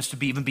allowing us to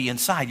even be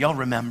inside. Y'all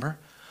remember?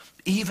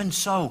 Even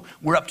so,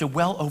 we're up to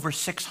well over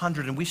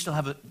 600 and we still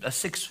have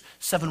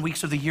 6-7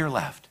 weeks of the year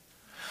left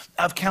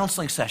of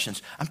counseling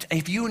sessions.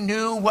 If you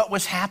knew what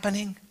was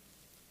happening,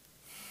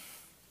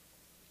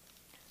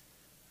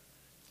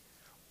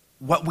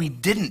 what we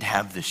didn't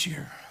have this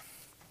year,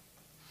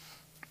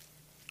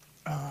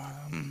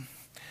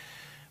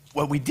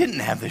 what we didn't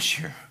have this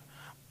year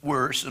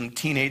were some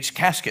teenage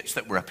caskets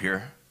that were up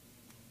here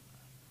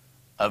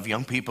of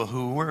young people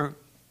who were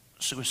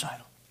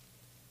suicidal.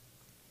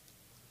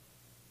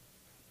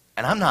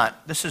 And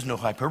this is no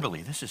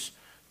hyperbole, this is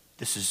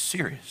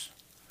serious.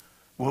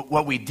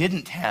 What we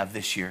didn't have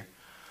this year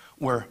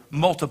were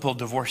multiple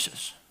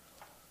divorces.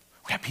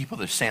 We have people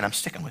that are saying, I'm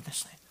sticking with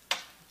this thing.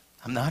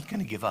 I'm not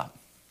going to give up.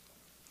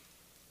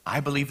 I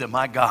believe that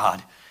my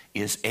God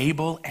is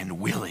able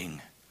and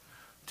willing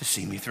to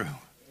see me through.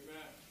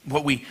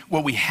 What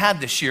we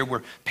had this year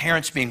were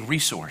parents being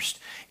resourced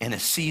in a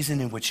season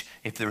in which,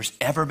 if there's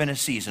ever been a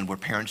season where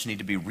parents need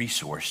to be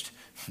resourced,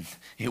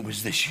 it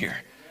was this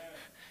year.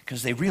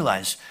 Because they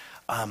realize,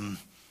 I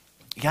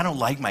don't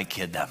like my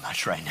kid that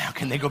much right now.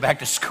 Can they go back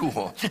to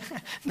school?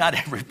 Not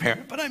every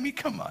parent, but I mean,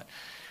 come on.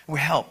 We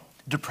help.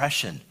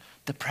 Depression,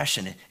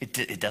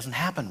 it doesn't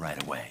happen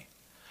right away.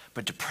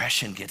 But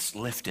depression gets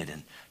lifted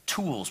and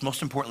tools,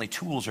 most importantly,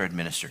 tools are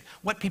administered.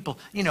 What people,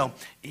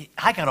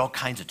 I got all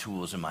kinds of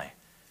tools in my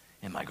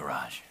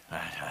garage.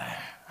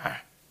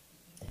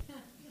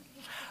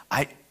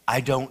 I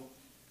don't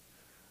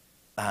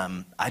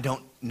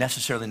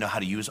necessarily know how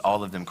to use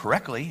all of them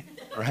correctly,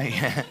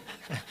 right?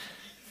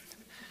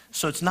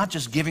 So it's not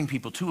just giving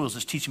people tools,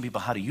 it's teaching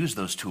people how to use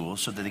those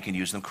tools so that they can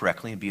use them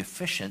correctly and be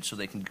efficient so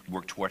they can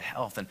work toward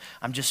health. And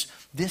I'm just,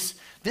 this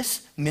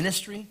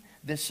ministry,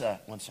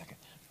 one second.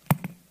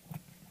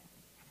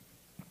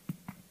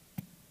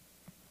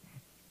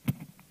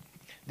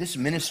 This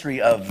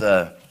ministry of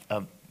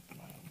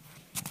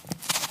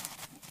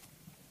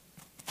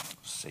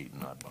Satan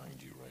not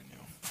behind you right now.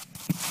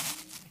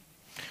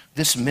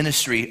 This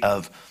ministry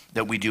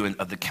that we do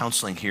of the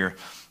counseling here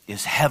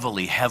is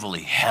heavily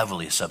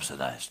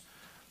subsidized.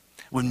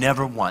 We've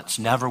never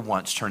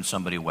once turned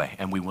somebody away,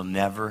 and we will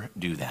never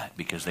do that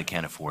because they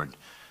can't afford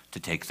to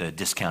take the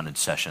discounted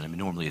session. I mean,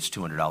 normally it's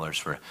 $200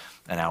 for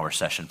an hour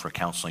session for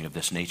counseling of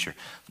this nature,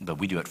 but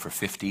we do it for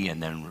 $50,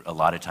 and then a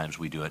lot of times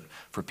we do it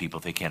for people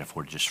if they can't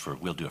afford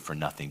we'll do it for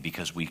nothing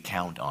because we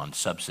count on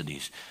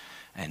subsidies.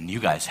 And you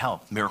guys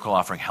help. Miracle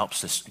Offering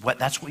helps this.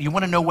 You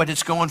want to know what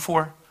it's going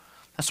for?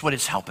 That's what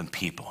it's helping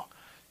people.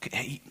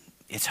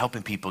 It's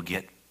helping people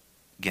get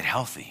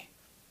healthy.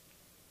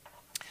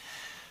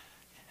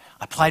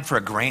 I applied for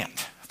a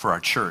grant for our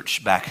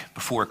church back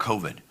before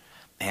COVID.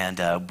 And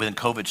when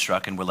COVID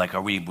struck, and we're like,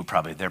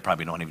 they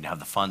probably don't even have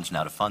the funds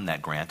now to fund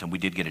that grant. And we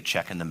did get a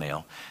check in the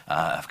mail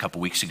a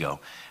couple weeks ago.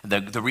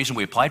 The reason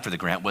we applied for the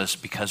grant was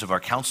because of our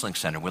counseling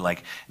center. We're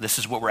like, this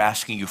is what we're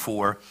asking you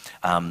for.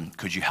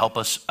 Could you help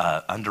us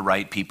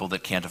underwrite people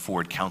that can't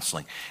afford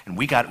counseling? And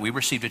we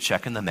received a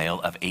check in the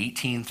mail of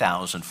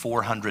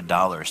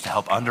 $18,400 to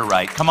help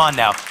underwrite. Come on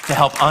now, to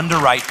help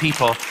underwrite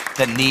people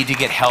that need to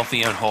get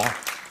healthy and whole.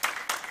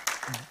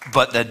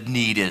 But the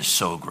need is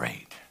so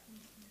great.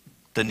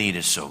 The need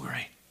is so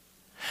great.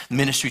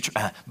 Ministry,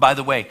 by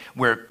the way,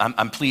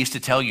 I'm pleased to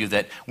tell you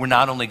that we're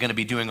not only going to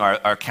be doing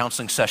our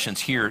counseling sessions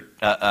here,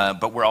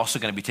 but we're also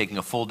going to be taking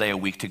a full day a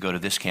week to go to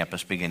this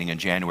campus beginning in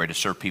January to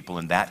serve people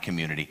in that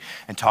community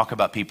and talk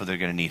about people that are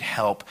going to need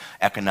help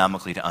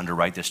economically to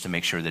underwrite this to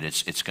make sure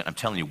that I'm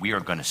telling you, we are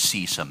going to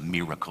see some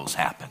miracles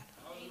happen.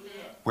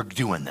 We're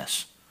doing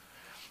this.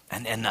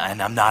 And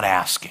I'm not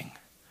asking.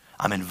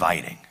 I'm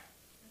inviting.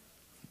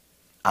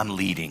 I'm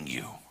leading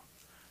you.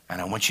 And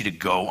I want you to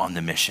go on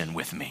the mission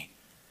with me.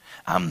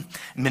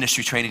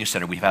 Ministry Training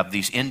Center, we have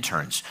these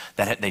interns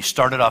that they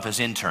started off as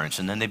interns,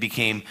 and then they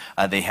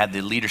had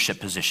the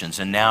leadership positions,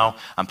 and now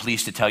I'm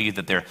pleased to tell you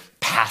that they're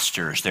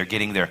pastors. They're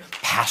getting their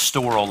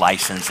pastoral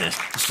licenses.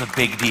 This is a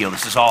big deal.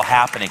 This is all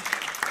happening.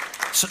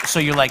 So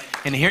you're like,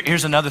 and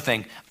here's another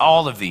thing.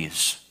 All of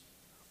these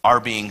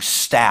are being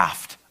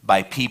staffed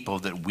by people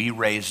that we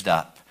raised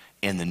up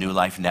in the New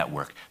Life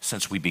Network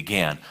since we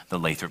began the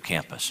Lathrop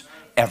campus.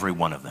 Every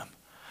one of them.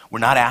 We're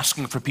not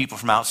asking for people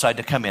from outside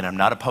to come in. I'm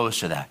not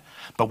opposed to that.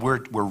 But we're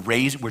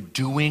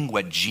doing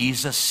what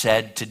Jesus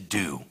said to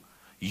do.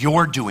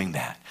 You're doing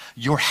that.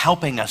 You're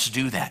helping us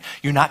do that.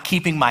 You're not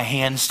keeping my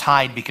hands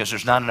tied because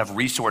there's not enough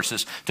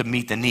resources to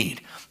meet the need.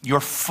 You're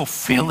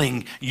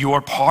fulfilling your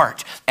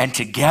part. And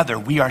together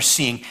we are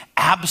seeing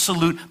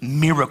absolute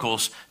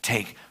miracles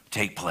take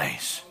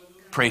place.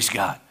 Praise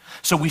God.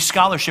 So we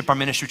scholarship our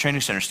Ministry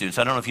Training Center students.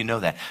 I don't know if you know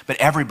that, but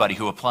everybody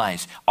who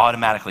applies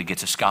automatically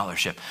gets a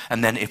scholarship.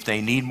 And then if they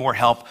need more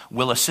help,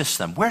 we'll assist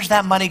them. Where's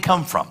that money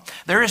come from?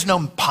 There is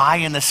no pie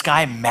in the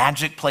sky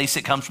magic place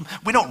it comes from.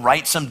 We don't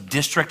write some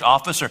district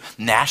office or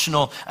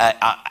national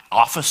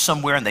office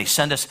somewhere and they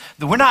send us.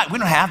 We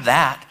don't have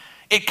that.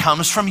 It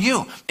comes from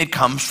you. It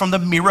comes from the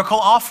miracle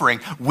offering.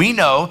 We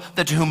know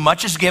that to whom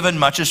much is given,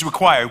 much is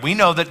required. We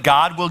know that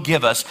God will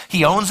give us.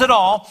 He owns it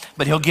all,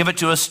 but he'll give it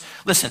to us.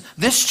 Listen,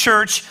 this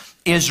church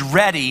is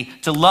ready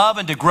to love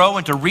and to grow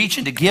and to reach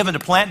and to give and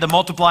to plant and to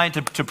multiply and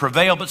to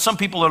prevail. But some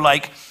people are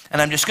like,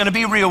 and I'm just going to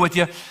be real with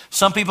you,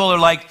 some people are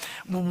like,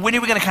 when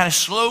are we going to kind of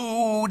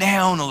slow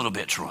down a little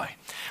bit, Troy?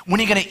 When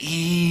are you going to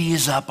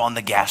ease up on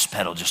the gas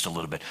pedal just a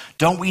little bit?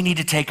 Don't we need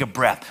to take a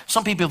breath?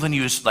 Some people even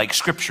use like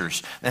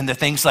scriptures and the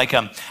things like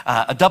a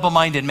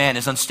double-minded man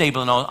is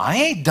unstable and all. I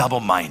ain't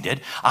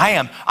double-minded. I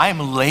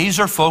am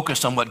laser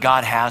focused on what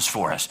God has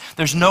for us.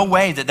 There's no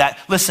way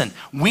listen,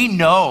 we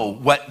know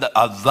what the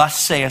thus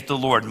saith the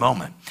Lord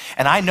moment.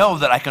 And I know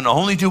that I can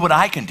only do what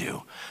I can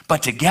do.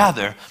 But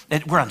together,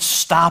 we're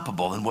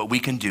unstoppable in what we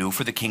can do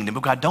for the kingdom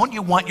of God. Don't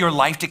you want your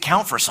life to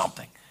count for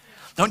something?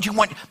 Don't you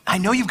want, I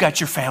know you've got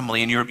your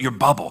family and your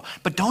bubble,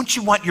 but don't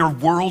you want your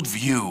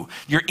worldview,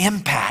 your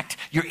impact,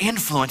 your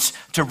influence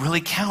to really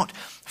count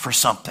for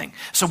something?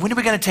 So when are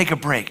we going to take a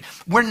break?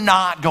 We're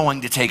not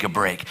going to take a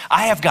break.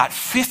 I have got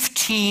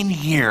 15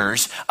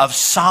 years of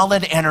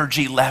solid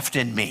energy left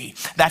in me.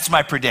 That's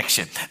my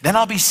prediction. Then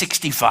I'll be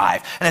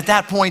 65. And at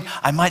that point,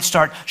 I might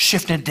start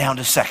shifting it down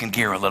to second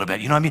gear a little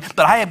bit. You know what I mean?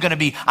 But I'm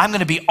going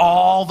to be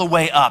all the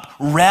way up,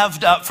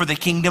 revved up for the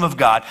kingdom of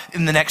God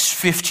in the next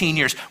 15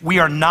 years. We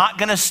are not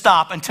going to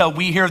stop until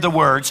we hear the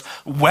words,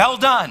 well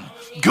done,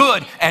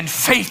 good and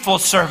faithful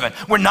servant.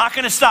 We're not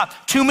going to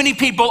stop. Too many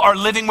people are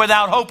living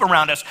without hope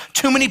around us.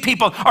 Too many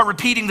people are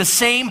repeating the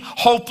same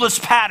hopeless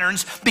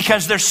patterns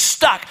because they're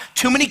stuck.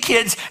 Too many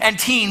kids and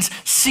teens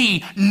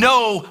see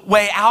no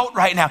way out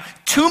right now.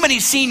 Too many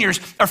seniors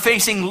are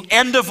facing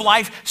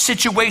end-of-life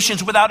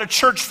situations without a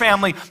church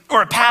family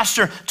or a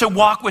pastor to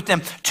walk with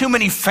them. Too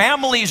many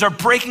families are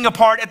breaking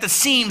apart at the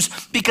seams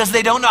because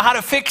they don't know how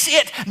to fix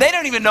it. They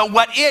don't even know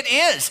what it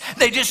is.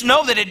 They just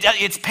know that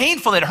it's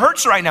painful, it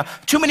hurts right now.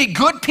 Too many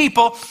good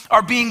people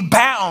are being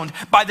bound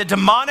by the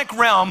demonic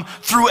realm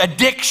through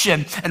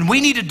addiction, and we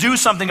need to do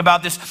something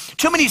about this.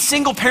 Too many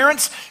single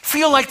parents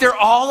feel like they're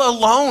all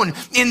alone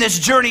in this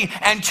journey,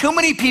 and too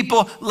many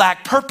people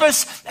lack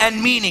purpose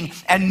and meaning.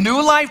 And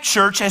New Life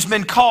Church has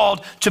been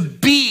called to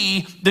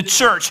be the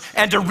church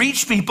and to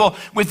reach people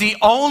with the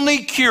only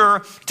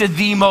cure to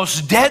the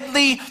most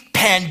deadly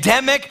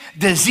pandemic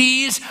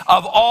disease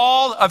of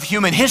all of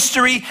human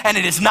history, and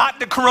it is not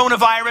the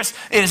coronavirus.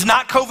 It is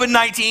not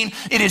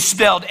COVID-19. It is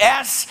spelled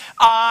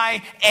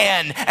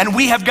S-I-N. And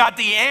we have got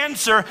the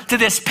answer to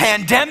this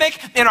pandemic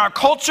in our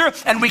culture,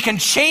 and we can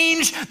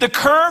change the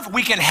curve.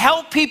 We can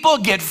help people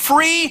get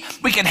free.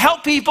 We can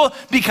help people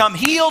become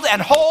healed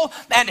and whole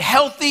and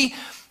healthy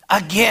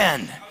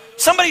again.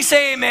 Somebody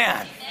say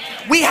amen.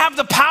 We have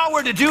the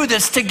power to do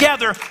this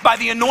together by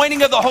the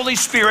anointing of the Holy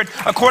Spirit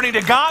according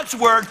to God's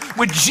word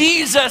with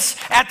Jesus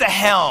at the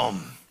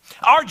helm.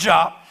 Our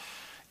job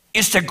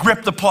is to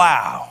grip the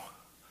plow.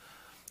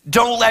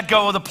 Don't let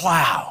go of the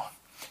plow.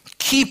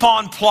 Keep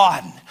on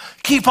plodding.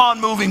 Keep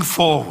on moving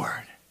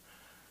forward.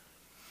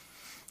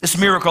 This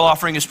miracle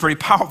offering is pretty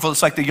powerful.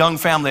 It's like the young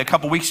family. A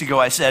couple weeks ago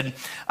I said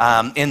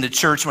in the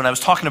church when I was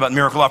talking about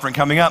miracle offering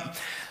coming up,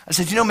 I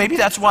said, maybe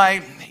that's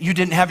why you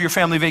didn't have your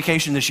family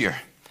vacation this year.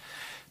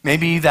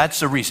 Maybe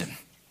that's the reason.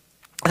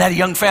 I had a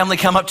young family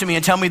come up to me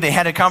and tell me they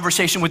had a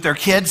conversation with their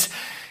kids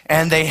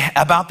and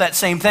about that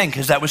same thing,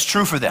 because that was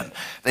true for them.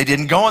 They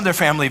didn't go on their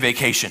family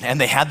vacation, and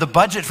they had the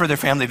budget for their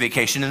family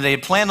vacation, and they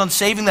had planned on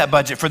saving that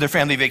budget for their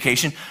family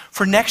vacation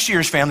for next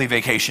year's family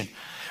vacation.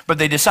 But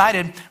they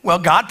decided, well,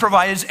 God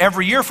provides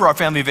every year for our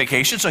family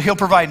vacation, so he'll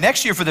provide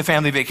next year for the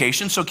family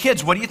vacation. So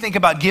kids, what do you think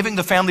about giving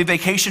the family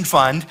vacation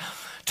fund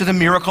to the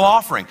miracle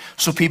offering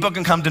so people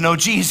can come to know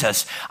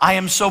Jesus? I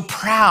am so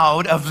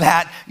proud of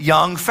that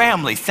young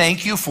family.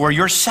 Thank you for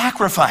your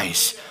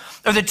sacrifice.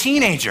 Or the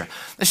teenager,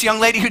 this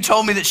young lady who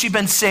told me that she'd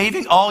been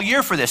saving all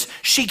year for this.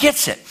 She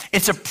gets it.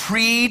 It's a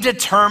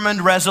predetermined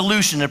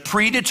resolution, a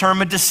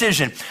predetermined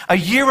decision. A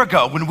year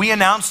ago, when we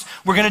announced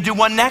we're going to do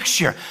one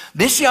next year,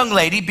 this young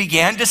lady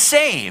began to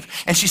save.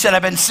 And she said,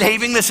 I've been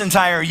saving this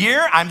entire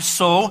year. I'm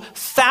so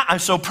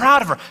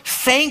proud of her.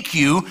 Thank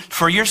you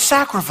for your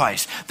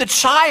sacrifice. The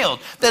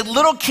child, the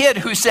little kid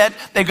who said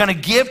they're going to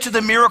give to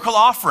the miracle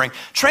offering.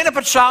 Train up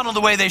a child on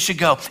the way they should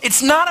go.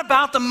 It's not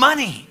about the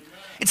money.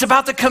 It's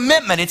about the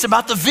commitment. It's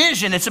about the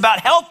vision. It's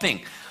about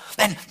helping.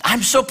 And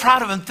I'm so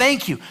proud of him.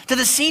 Thank you. To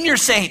the senior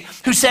saint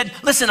who said,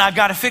 listen, I've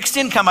got a fixed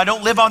income. I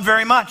don't live on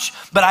very much,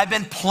 but I've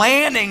been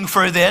planning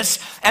for this,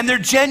 and they're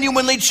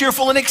genuinely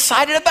cheerful and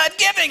excited about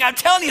giving. I'm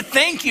telling you,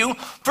 thank you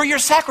for your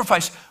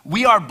sacrifice.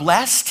 We are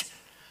blessed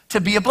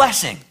to be a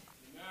blessing.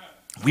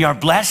 We are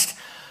blessed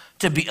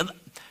to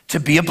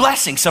be a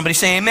blessing. Somebody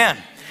say amen.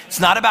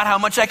 It's not about how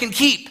much I can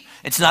keep.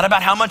 It's not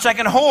about how much I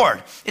can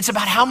hoard. It's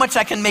about how much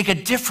I can make a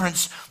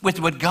difference with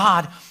what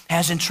God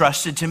has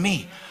entrusted to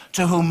me.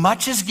 To whom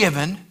much is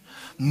given,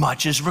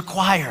 much is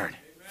required.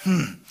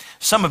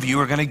 Some of you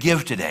are going to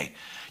give today.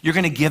 You're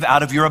going to give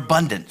out of your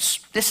abundance.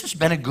 This has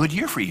been a good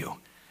year for you.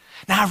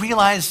 Now, I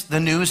realize the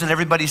news and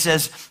everybody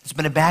says it's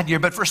been a bad year,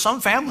 but for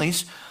some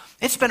families,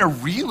 it's been a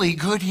really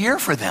good year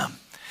for them.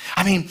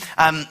 I mean,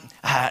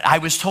 I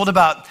was told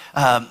about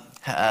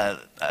a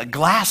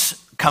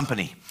glass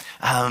company.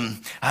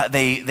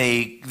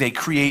 They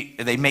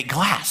make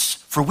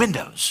glass for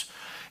windows,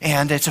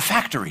 and it's a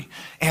factory,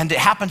 and it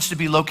happens to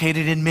be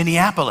located in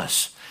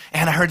Minneapolis.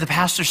 And I heard the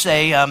pastor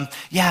say,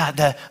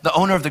 the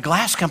owner of the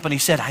glass company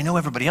said, I know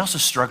everybody else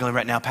is struggling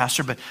right now,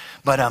 Pastor, but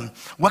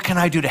what can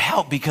I do to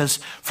help? Because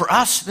for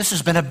us, this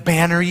has been a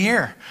banner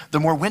year. The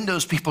more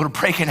windows people are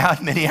breaking out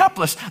in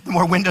Minneapolis, the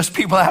more windows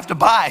people have to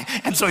buy.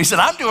 And so he said,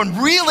 I'm doing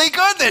really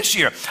good this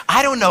year.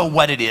 I don't know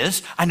what it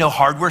is. I know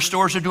hardware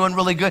stores are doing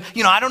really good.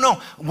 I don't know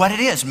what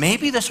it is.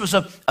 Maybe this was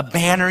a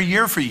banner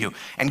year for you,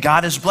 and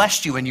God has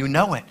blessed you, and you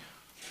know it.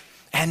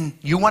 And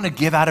you want to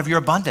give out of your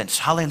abundance.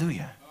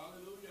 Hallelujah.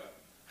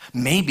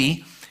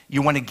 Maybe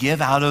you want to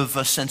give out of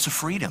a sense of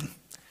freedom.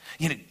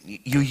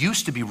 You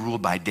used to be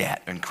ruled by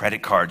debt and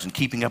credit cards and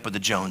keeping up with the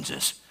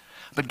Joneses,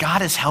 but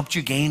God has helped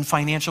you gain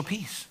financial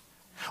peace.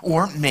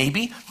 Or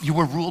maybe you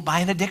were ruled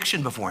by an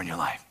addiction before in your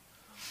life,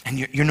 and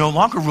you're no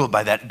longer ruled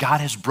by that. God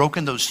has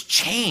broken those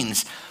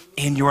chains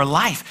in your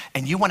life,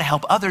 and you want to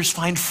help others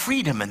find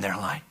freedom in their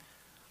life.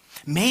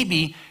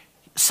 Maybe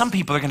some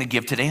people are going to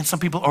give today, and some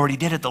people already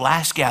did at the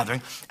last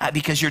gathering,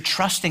 because you're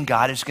trusting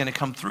God is going to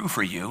come through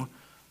for you,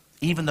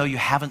 even though you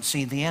haven't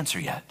seen the answer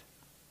yet.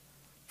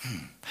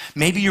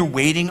 Maybe you're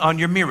waiting on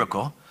your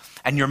miracle,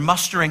 and you're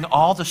mustering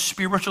all the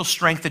spiritual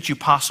strength that you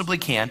possibly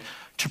can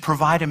to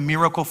provide a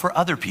miracle for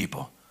other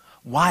people,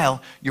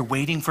 while you're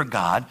waiting for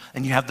God,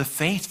 and you have the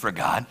faith for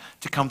God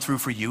to come through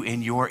for you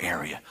in your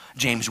area.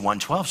 James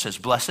 1:12 says,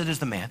 blessed is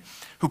the man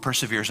who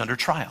perseveres under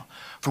trial,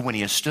 for when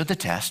he has stood the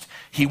test,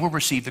 he will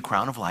receive the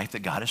crown of life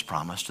that God has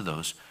promised to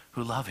those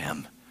who love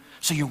him.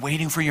 So you're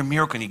waiting for your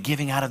miracle, and you're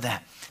giving out of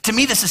that. To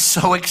me, this is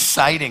so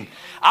exciting.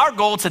 Our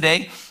goal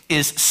today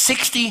is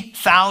 $60,000.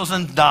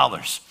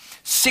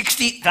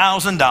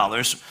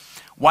 $60,000.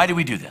 Why do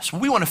we do this?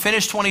 Well, we want to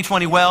finish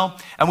 2020 well,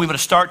 and we want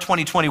to start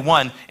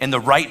 2021 in the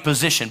right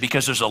position,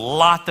 because there's a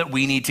lot that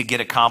we need to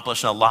get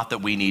accomplished and a lot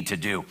that we need to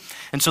do.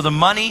 And so the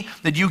money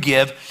that you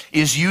give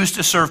is used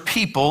to serve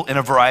people in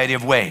a variety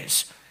of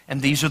ways.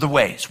 And these are the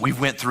ways. We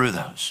went through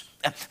those.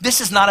 This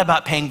is not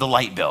about paying the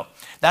light bill.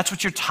 That's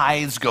what your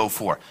tithes go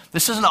for.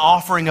 This is an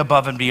offering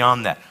above and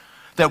beyond that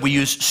we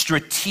use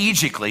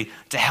strategically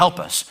to help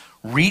us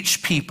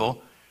reach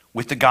people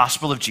with the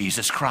gospel of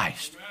Jesus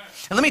Christ.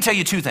 And let me tell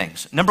you two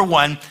things. Number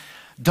one,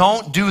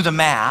 don't do the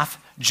math,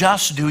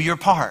 just do your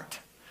part.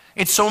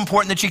 It's so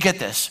important that you get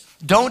this.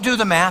 Don't do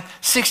the math.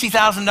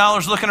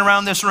 $60,000 looking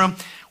around this room.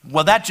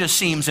 Well, that just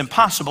seems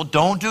impossible.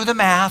 Don't do the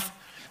math,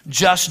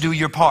 just do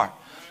your part.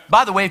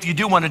 By the way, if you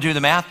do want to do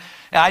the math,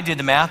 I did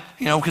the math,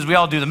 because we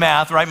all do the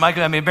math, right,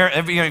 Michael? I mean,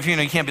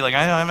 you can't be like,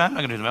 I'm not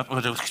going to do the math.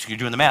 Well, you're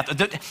doing the math.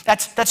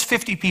 That's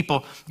 50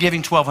 people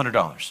giving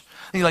 $1,200.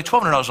 And you're like,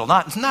 $1,200 a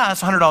lot? No,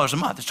 that's $100 a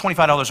month. It's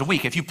 $25 a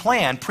week. If you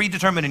plan,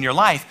 predetermine in your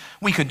life,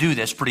 we could do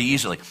this pretty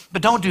easily.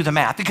 But don't do the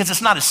math, because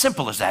it's not as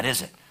simple as that,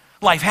 is it?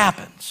 Life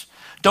happens.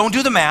 Don't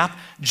do the math,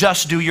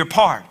 just do your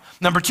part.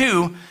 Number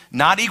two,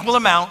 not equal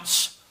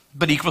amounts,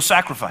 but equal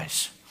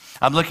sacrifice.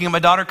 I'm looking at my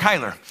daughter,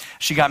 Kyler.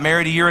 She got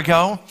married a year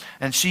ago,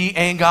 and she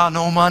ain't got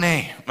no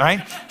money,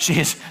 right? She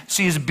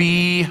is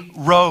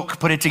broke.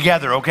 Put it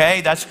together,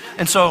 okay?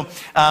 And so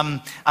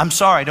I'm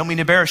sorry, I don't mean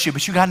to embarrass you,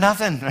 but you got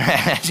nothing.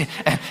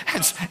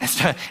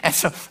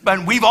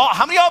 But we've all,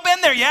 how many of y'all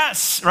been there?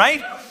 Yes,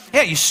 right?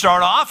 Yeah, you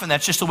start off, and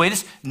that's just the way it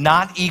is.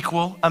 Not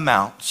equal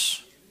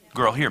amounts.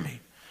 Girl, hear me.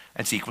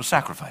 It's equal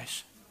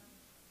sacrifice.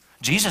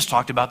 Jesus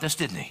talked about this,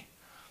 didn't he?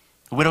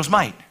 The widow's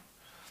mite.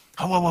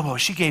 Oh, whoa.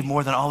 She gave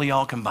more than all of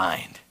y'all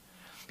combined.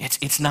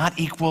 It's not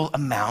equal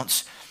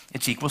amounts.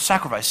 It's equal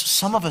sacrifice.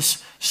 Some of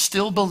us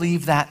still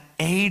believe that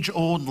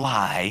age-old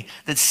lie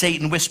that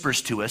Satan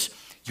whispers to us,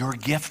 your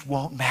gift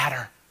won't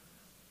matter.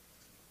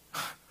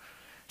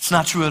 It's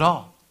not true at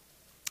all.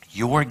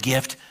 Your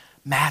gift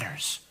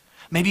matters.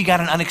 Maybe you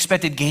got an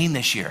unexpected gain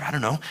this year. I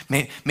don't know.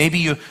 Maybe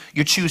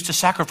you choose to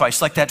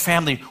sacrifice like that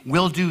family.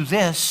 We'll do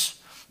this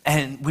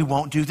and we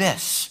won't do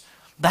this.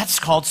 That's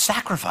called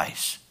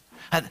sacrifice.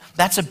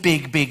 That's a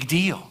big, big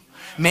deal.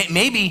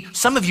 Maybe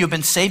some of you have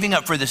been saving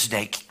up for this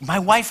day. My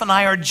wife and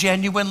I are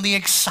genuinely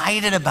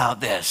excited about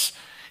this.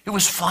 It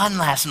was fun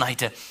last night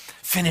to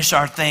finish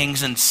our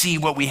things and see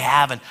what we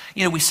have. And,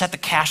 we set the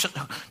cash.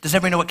 Does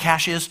everybody know what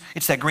cash is?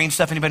 It's that green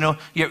stuff. Anybody know?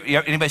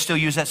 Anybody still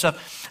use that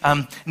stuff?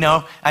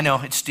 No, I know.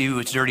 It's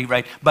dirty,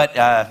 right? But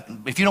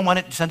if you don't want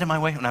it, send it my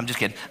way. No, I'm just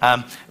kidding.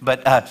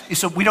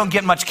 So we don't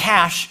get much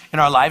cash in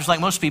our lives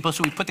like most people.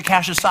 So we put the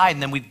cash aside,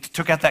 and then we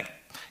took out that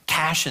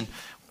cash and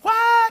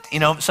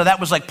what? So that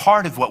was like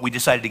part of what we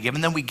decided to give.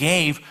 And then we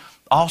gave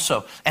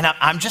also. And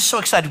I'm just so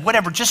excited.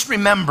 Whatever, just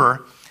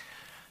remember,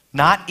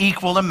 not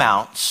equal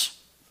amounts,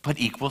 but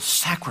equal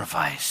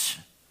sacrifice.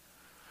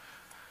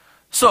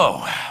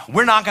 So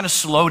we're not going to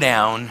slow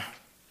down.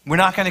 We're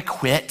not going to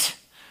quit.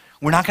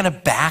 We're not going to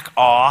back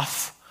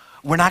off.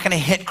 We're not going to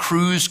hit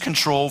cruise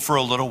control for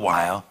a little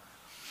while.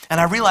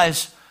 And I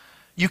realize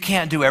you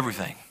can't do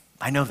everything.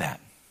 I know that.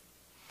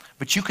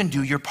 But you can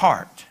do your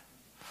part.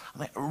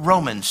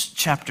 Romans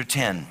chapter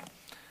 10,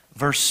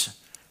 verse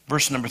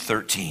number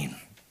 13.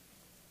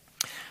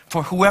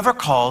 For whoever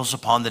calls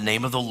upon the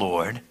name of the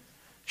Lord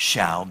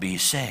shall be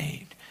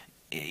saved.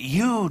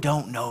 You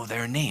don't know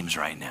their names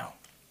right now.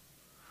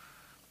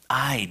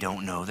 I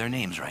don't know their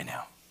names right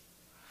now.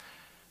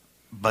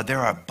 But there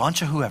are a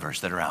bunch of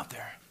whoever's that are out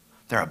there.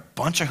 There are a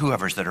bunch of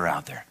whoever's that are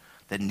out there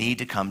that need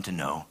to come to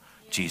know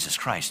Jesus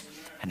Christ.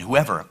 And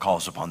whoever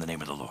calls upon the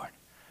name of the Lord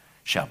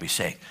shall be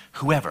saved.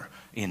 Whoever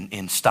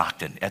in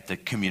Stockton at the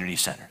community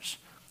centers,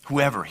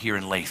 whoever here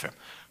in Latham,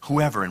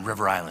 whoever in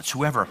River Islands,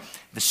 whoever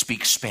that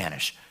speaks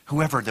Spanish,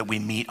 whoever that we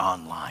meet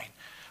online,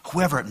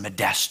 whoever at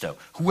Modesto,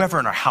 whoever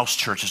in our house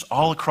churches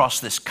all across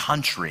this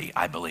country,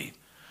 I believe,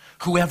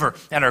 whoever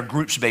at our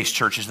groups-based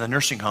churches, the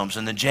nursing homes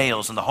and the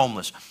jails and the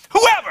homeless,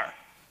 whoever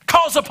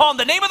calls upon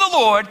the name of the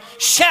Lord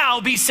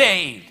shall be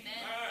saved.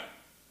 Amen.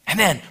 And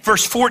then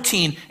verse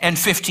 14 and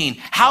 15,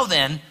 how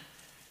then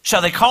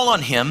shall they call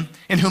on him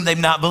in whom they've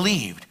not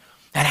believed?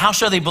 And how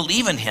shall they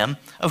believe in him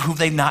of whom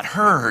they've not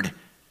heard?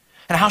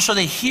 And how shall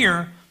they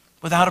hear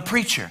without a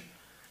preacher?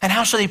 And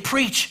how shall they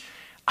preach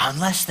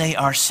unless they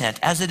are sent?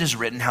 As it is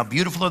written, how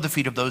beautiful are the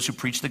feet of those who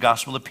preach the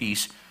gospel of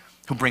peace,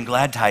 who bring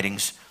glad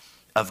tidings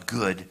of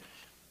good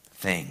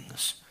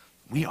things.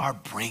 We are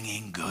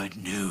bringing good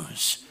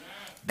news.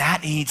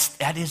 That is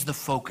the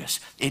focus.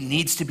 It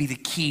needs to be the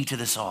key to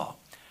this all.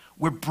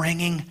 We're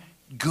bringing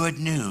good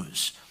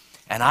news.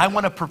 And I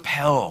want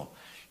to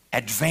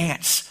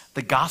advance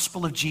the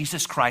gospel of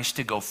Jesus Christ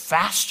to go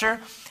faster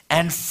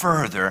and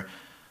further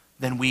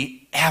than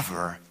we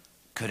ever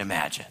could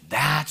imagine.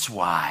 That's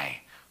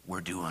why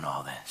we're doing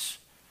all this.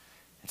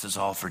 This is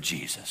all for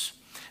Jesus.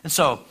 And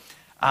so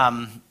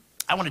I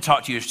want to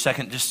talk to you a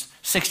second, just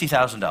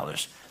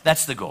 $60,000.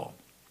 That's the goal.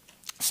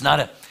 It's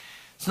not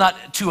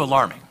too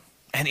alarming.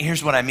 And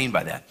here's what I mean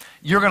by that.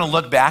 You're going to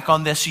look back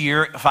on this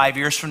year, 5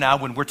 years from now,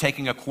 when we're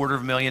taking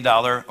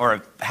 $250,000 or a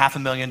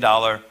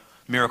 $500,000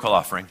 miracle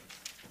offering.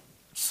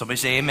 Somebody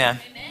say amen.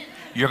 Amen.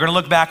 You're going to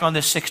look back on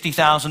this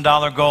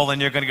 $60,000 goal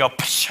and you're going to go,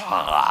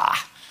 pshaw.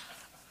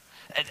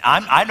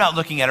 I'm not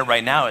looking at it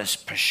right now as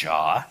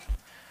pshaw.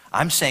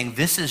 I'm saying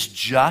this is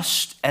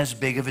just as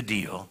big of a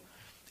deal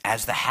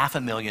as the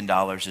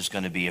 $500,000 is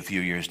going to be a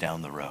few years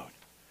down the road.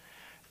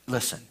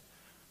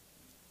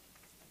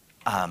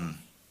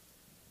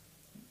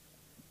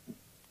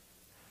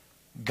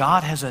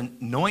 God has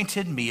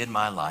anointed me in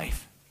my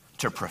life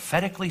to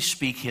prophetically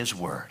speak his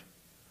word,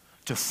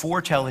 to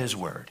foretell his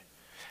word.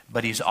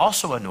 But he's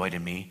also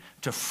anointed me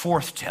to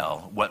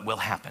forthtell what will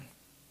happen.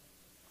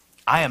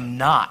 I am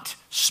not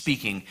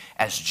speaking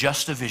as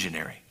just a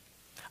visionary.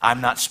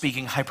 I'm not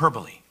speaking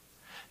hyperbole.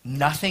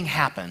 Nothing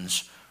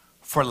happens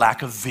for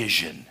lack of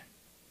vision.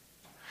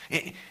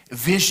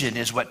 Vision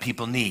is what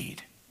people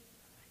need.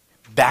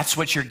 That's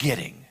what you're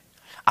getting.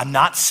 I'm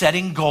not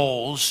setting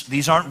goals.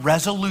 These aren't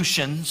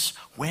resolutions.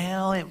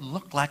 Well, it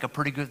looked like a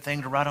pretty good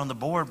thing to write on the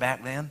board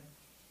back then.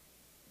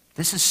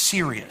 This is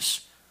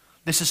serious.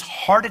 This is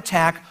heart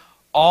attack,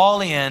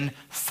 all in,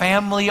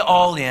 family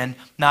all in,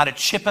 not a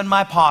chip in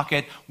my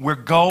pocket. We're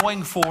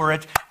going for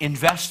it,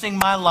 investing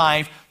my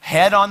life,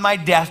 head on my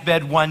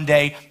deathbed one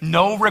day,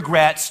 no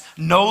regrets,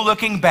 no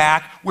looking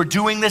back. We're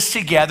doing this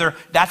together.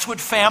 That's what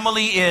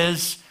family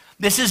is.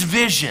 This is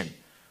vision.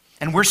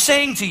 And we're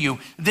saying to you,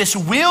 this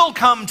will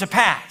come to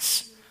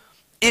pass.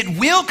 It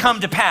will come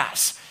to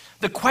pass.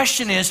 The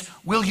question is,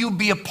 will you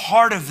be a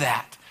part of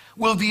that?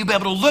 Will you be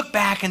able to look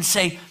back and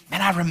say,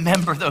 man, I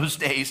remember those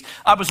days.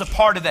 I was a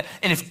part of that.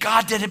 And if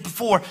God did it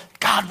before,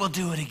 God will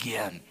do it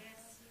again.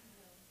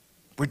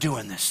 We're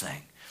doing this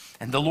thing.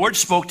 And the Lord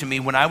spoke to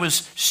me when I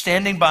was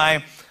standing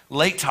by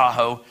Lake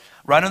Tahoe,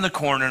 right on the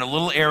corner in a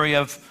little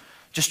area of,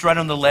 just right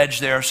on the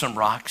ledge there are some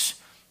rocks.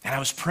 And I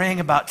was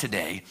praying about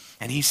today.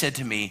 And he said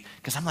to me,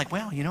 because I'm like,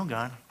 well, you know,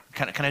 God,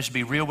 can I just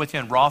be real with you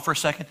and raw for a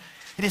second?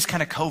 It is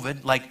kind of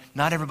COVID. Like,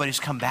 not everybody's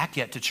come back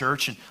yet to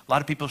church, and a lot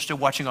of people are still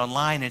watching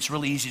online, and it's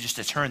really easy just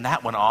to turn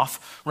that one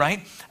off,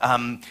 right?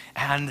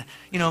 And,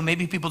 you know,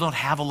 maybe people don't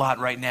have a lot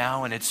right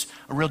now, and it's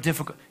a real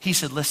difficult. He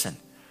said, listen,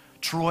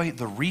 Troy,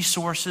 the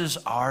resources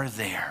are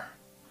there.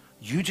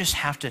 You just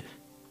have to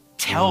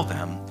tell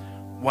them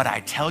what I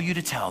tell you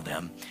to tell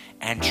them,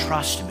 and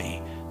trust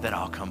me that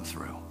I'll come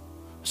through.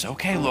 It's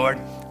okay, Lord.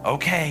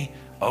 Okay.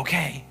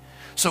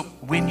 So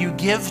when you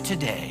give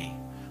today,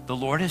 the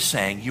Lord is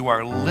saying you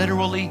are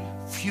literally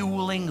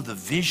fueling the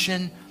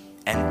vision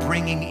and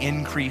bringing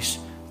increase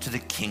to the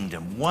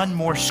kingdom. One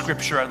more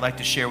scripture I'd like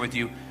to share with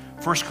you.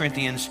 1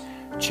 Corinthians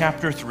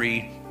chapter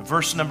 3,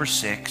 verse number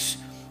 6.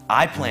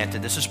 I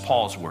planted, this is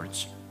Paul's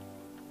words.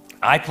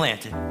 I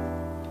planted,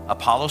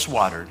 Apollos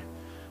watered,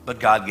 but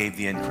God gave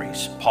the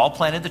increase. Paul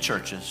planted the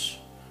churches.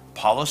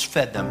 Apollos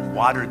fed them,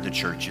 watered the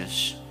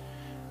churches.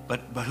 But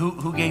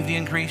who gave the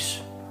increase?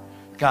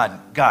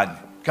 God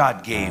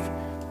gave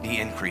the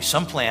increase.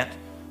 Some plant,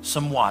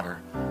 some water.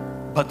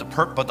 But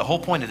the whole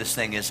point of this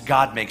thing is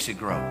God makes it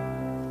grow.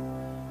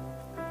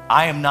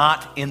 I am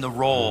not in the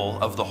role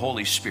of the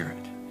Holy Spirit.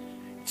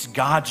 It's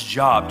God's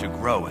job to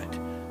grow it.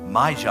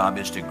 My job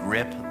is to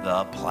grip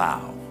the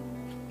plow.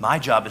 My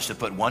job is to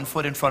put one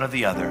foot in front of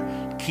the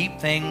other, keep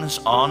things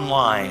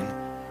online,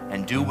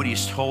 and do what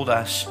he's told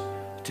us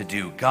to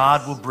do.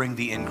 God will bring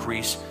the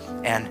increase,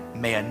 and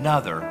may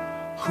another,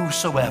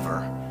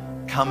 whosoever,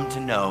 come to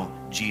know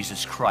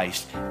Jesus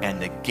Christ. And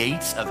the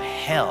gates of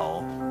hell,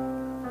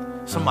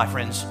 some of my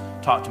friends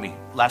talked to me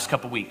last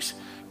couple weeks.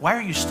 Why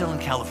are you still in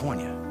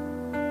California?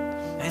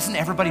 Isn't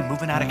everybody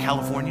moving out of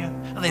California?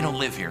 Well, they don't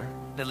live here.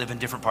 They live in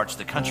different parts of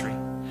the country.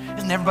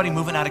 Isn't everybody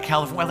moving out of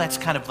California? Well, that's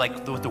kind of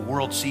like what the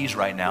world sees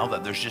right now,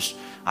 that there's just,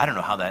 I don't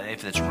know how that,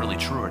 if that's really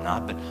true or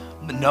not, but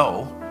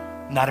no,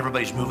 not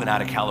everybody's moving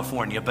out of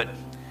California, but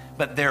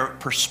their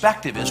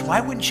perspective is,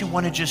 why wouldn't you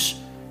want to just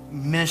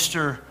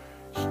minister?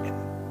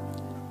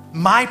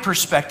 My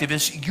perspective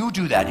is, you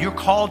do that. You're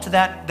called to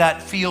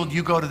that field,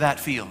 you go to that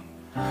field.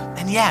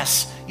 And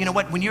yes, you know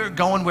what, when you're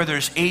going where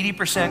there's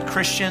 80%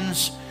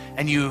 Christians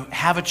and you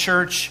have a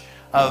church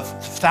of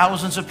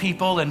thousands of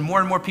people and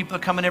more people are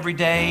coming every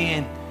day,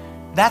 and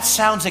that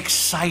sounds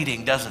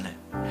exciting, doesn't it?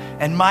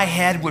 And my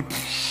head would,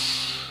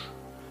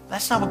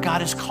 that's not what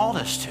God has called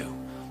us to.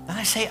 And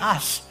I say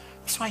us,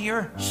 that's why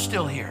you're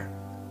still here.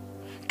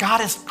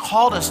 God has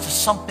called us to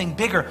something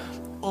bigger.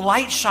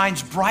 Light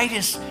shines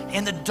brightest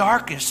in the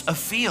darkest of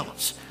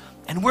fields.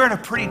 And we're in a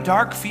pretty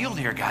dark field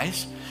here,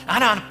 guys. I'm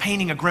not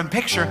painting a grim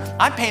picture.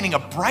 I'm painting a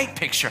bright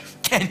picture.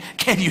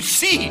 Can you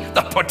see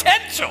the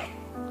potential?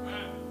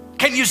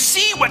 Can you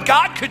see what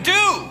God could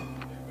do?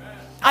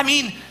 I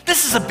mean,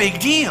 this is a big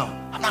deal.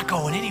 I'm not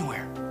going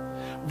anywhere.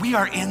 We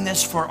are in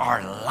this for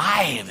our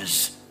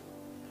lives.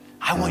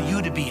 I want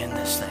you to be in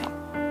this thing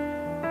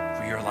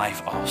for your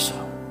life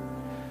also.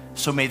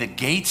 So may the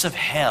gates of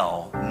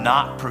hell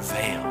not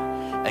prevail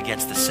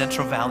against the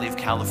Central Valley of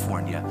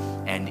California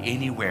and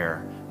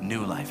anywhere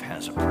New Life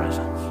has a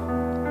presence.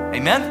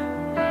 Amen?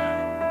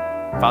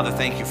 Father,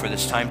 thank you for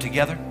this time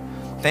together.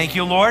 Thank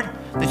you, Lord,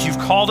 that you've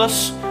called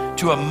us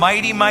to a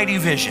mighty, mighty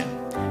vision.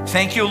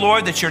 Thank you,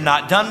 Lord, that you're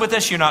not done with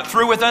us, you're not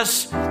through with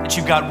us, that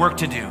you've got work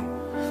to do.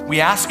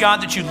 We ask,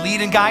 God, that you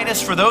lead and guide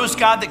us. For those,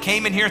 God, that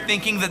came in here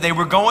thinking that they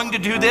were going to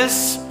do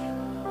this,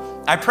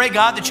 I pray,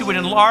 God, that you would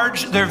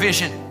enlarge their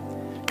vision.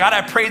 God,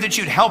 I pray that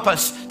you'd help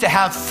us to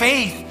have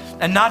faith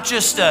and not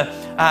just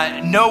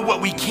know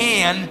what we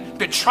can,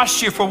 but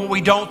trust you for what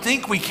we don't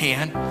think we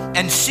can,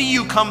 and see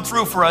you come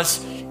through for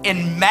us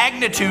in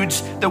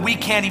magnitudes that we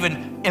can't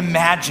even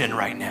imagine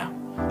right now.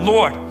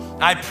 Lord,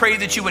 I pray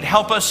that you would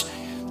help us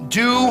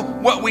do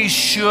what we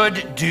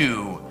should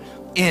do.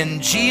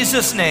 In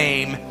Jesus'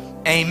 name,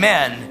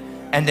 amen.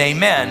 And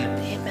amen,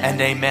 and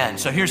amen.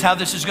 So here's how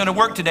this is going to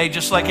work today,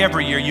 just like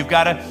every year. You've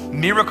got a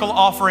miracle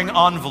offering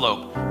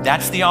envelope.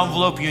 That's the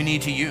envelope you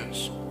need to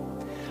use.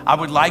 I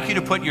would like you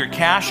to put your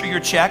cash or your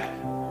check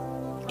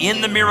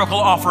in the miracle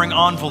offering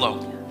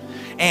envelope.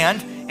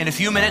 And in a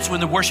few minutes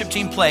when the worship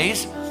team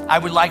plays, I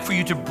would like for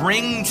you to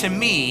bring to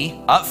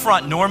me up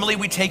front. Normally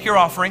we take your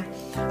offering.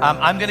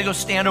 I'm going to go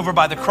stand over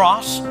by the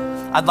cross.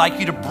 I'd like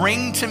you to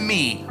bring to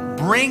me,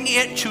 bring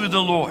it to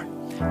the Lord.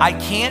 I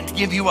can't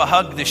give you a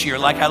hug this year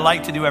like I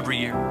like to do every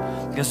year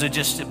because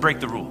it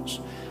break the rules.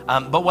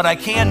 But what I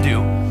can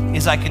do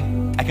is I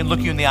can look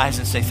you in the eyes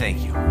and say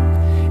thank you.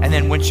 And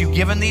then once you've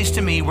given these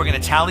to me, we're going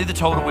to tally the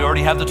total. We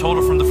already have the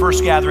total from the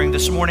first gathering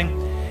this morning.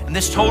 And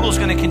this total is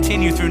going to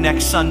continue through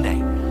next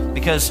Sunday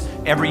because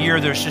every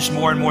year there's just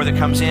more and more that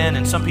comes in.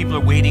 And some people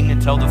are waiting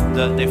until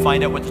they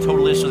find out what the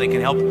total is so they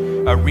can help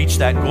reach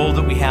that goal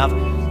that we have.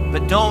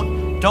 But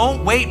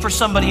don't wait for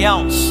somebody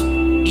else.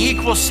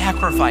 Equal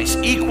sacrifice,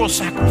 equal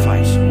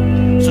sacrifice.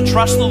 So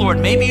trust the Lord.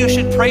 Maybe you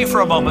should pray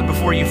for a moment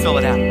before you fill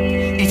it out.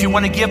 If you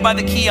want to give by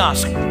the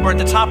kiosk, or at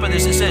the top of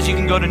this it says you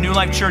can go to New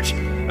Life Church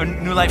or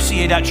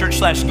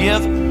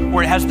newlifeca.church/give,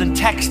 or it has the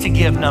text to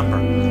give number.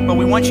 But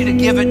we want you to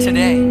give it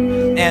today.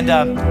 And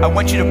I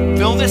want you to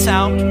fill this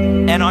out,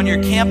 and on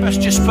your campus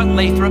just put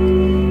Lathrop,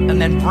 and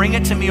then bring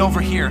it to me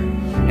over here.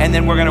 And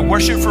then we're going to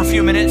worship for a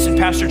few minutes, and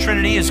Pastor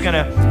Trinity is going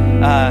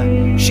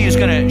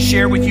to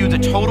share with you the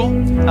total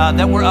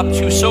that we're up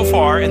to so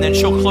far, and then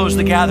she'll close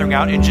the gathering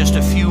out in just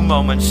a few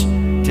moments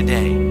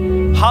today.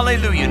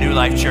 Hallelujah, New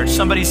Life Church.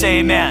 Somebody say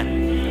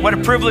amen. What a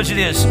privilege it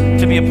is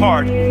to be a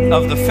part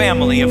of the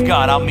family of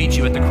God. I'll meet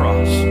you at the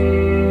cross.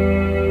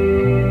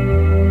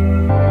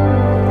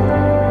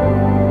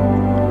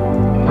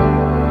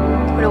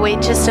 Wait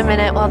just a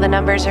minute while the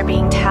numbers are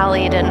being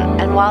tallied,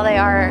 and while they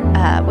are,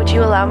 would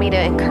you allow me to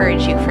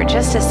encourage you for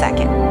just a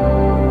second?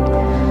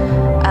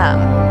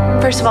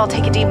 First of all,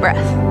 take a deep breath.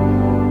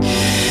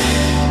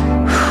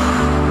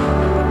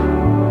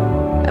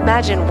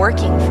 Imagine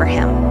working for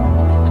him.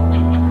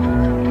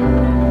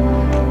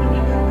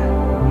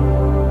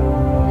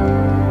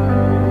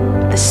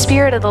 The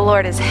Spirit of the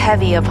Lord is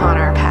heavy upon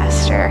our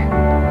pastor.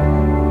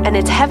 And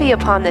it's heavy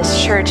upon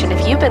this church. And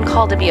if you've been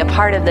called to be a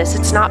part of this,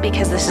 it's not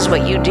because this is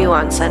what you do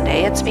on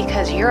Sunday. It's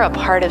because you're a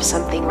part of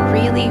something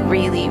really,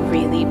 really,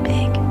 really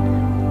big.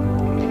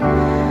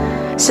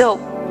 So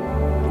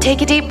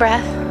take a deep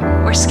breath.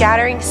 We're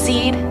scattering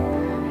seed.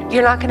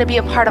 You're not going to be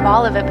a part of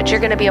all of it, but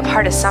you're going to be a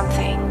part of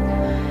something.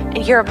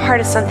 And you're a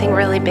part of something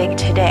really big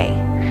today.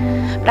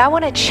 But I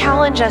want to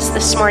challenge us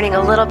this morning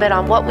a little bit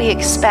on what we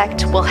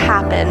expect will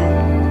happen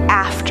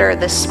after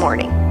this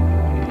morning.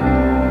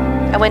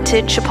 I went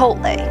to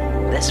Chipotle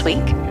this week.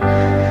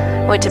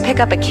 I went to pick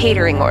up a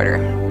catering order.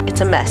 It's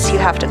a mess. You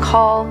have to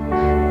call.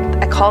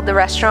 I called the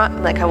restaurant.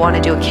 I'm like, I want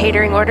to do a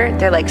catering order.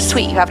 They're like,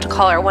 sweet, you have to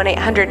call our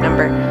 1-800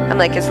 number. I'm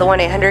like, is the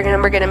 1-800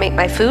 number going to make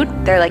my food?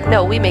 They're like,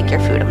 no, we make your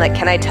food. I'm like,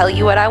 can I tell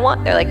you what I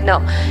want? They're like, no,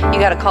 you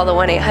got to call the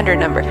 1-800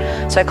 number.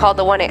 So I called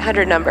the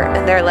 1-800 number,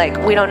 and they're like,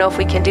 we don't know if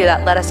we can do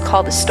that. Let us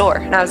call the store.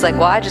 And I was like,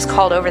 well, I just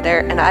called over there,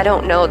 and I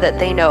don't know that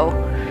they know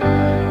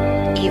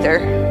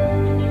either.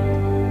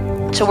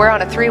 So we're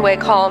on a 3-way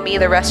call, me,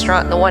 the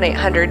restaurant, and the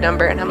 1-800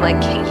 number. And I'm like,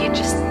 can you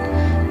just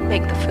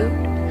make the food?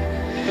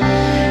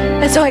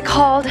 And so I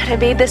called and I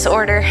made this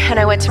order and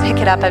I went to pick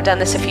it up. I've done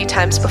this a few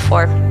times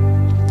before.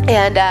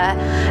 And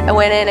I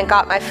went in and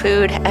got my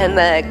food, and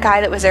the guy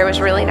that was there was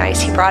really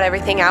nice. He brought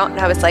everything out, and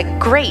I was like,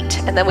 great.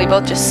 And then we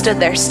both just stood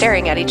there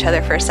staring at each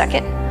other for a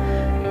second.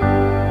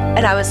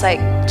 And I was like,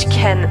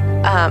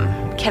 can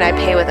I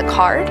pay with a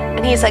card?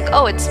 And he's like,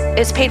 oh,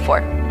 it's paid for.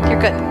 You're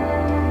good.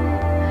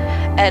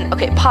 And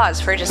okay, pause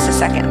for just a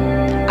second.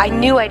 I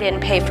knew I didn't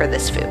pay for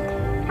this food,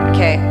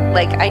 okay?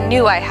 Like, I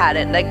knew I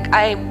hadn't. Like,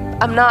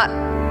 I'm not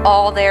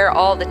all there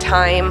all the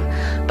time,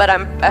 but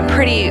I'm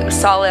pretty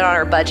solid on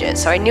our budget,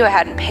 so I knew I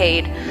hadn't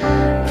paid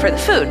for the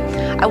food.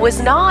 I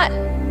was not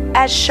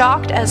as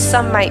shocked as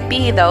some might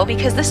be, though,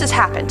 because this has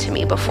happened to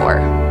me before.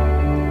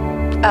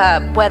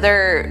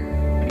 Whether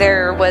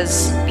there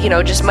was,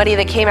 just money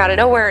that came out of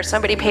nowhere, or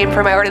somebody paid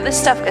for my order. This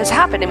stuff has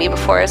happened to me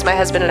before, as my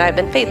husband and I have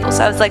been faithful.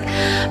 So I was like,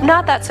 I'm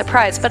not that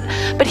surprised.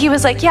 But he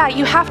was like, yeah,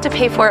 you have to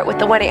pay for it with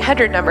the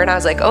 1-800 number. And I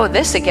was like, oh,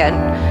 this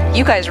again?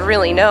 You guys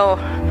really know.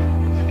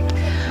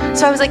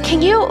 So I was like,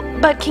 can you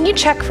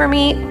check for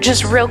me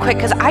just real quick?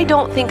 Because I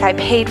don't think I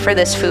paid for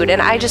this food,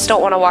 and I just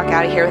don't want to walk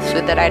out of here with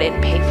food that I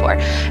didn't pay for.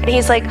 And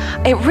he's like,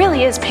 it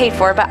really is paid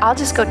for, but I'll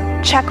just go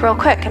check real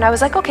quick. And I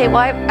was like, okay, well,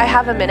 I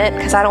have a minute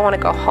because I don't want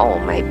to go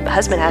home. My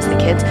husband has the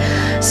kids.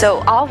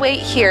 So I'll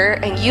wait here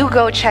and you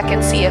go check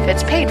and see if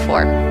it's paid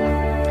for.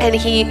 And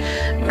he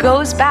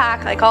goes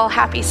back like all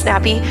happy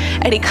snappy,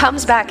 and he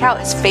comes back out.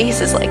 His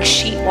face is like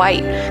sheet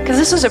white because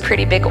this was a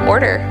pretty big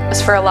order. It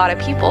was for a lot of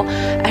people.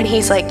 And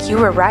he's like, you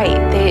were right.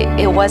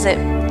 It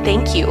wasn't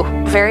thank you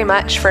very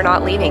much for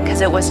not leaving,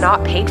 because it was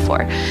not paid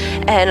for.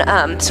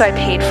 And so I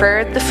paid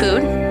for the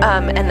food,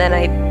 and then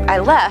I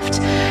left,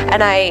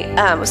 and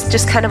I was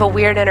just kind of a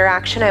weird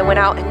interaction. I went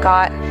out and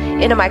got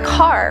into my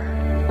car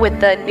with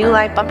the New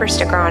Life bumper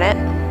sticker on it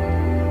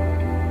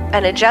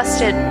and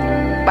adjusted.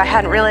 I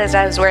hadn't realized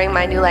I was wearing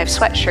my New Life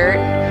sweatshirt,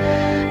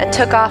 and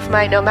took off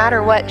my No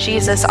Matter What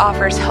Jesus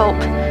Offers Hope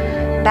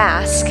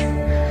mask,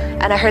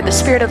 and I heard the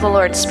Spirit of the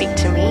Lord speak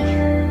to me.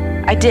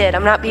 I did.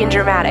 I'm not being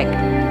dramatic.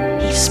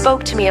 He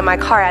spoke to me in my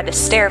car. I had to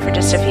stare for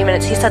just a few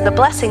minutes. He said, the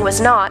blessing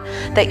was not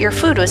that your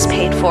food was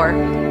paid for.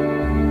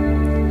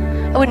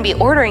 I wouldn't be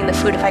ordering the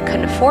food if I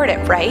couldn't afford it,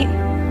 right?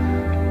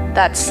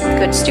 That's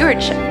good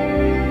stewardship.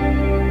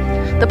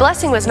 The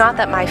blessing was not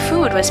that my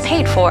food was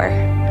paid for.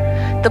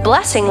 The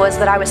blessing was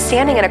that I was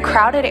standing in a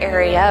crowded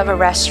area of a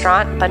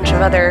restaurant, a bunch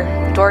of other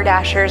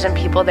DoorDashers and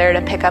people there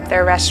to pick up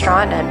their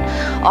restaurant,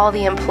 and all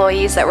the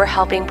employees that were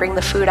helping bring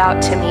the food out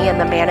to me, and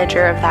the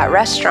manager of that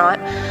restaurant,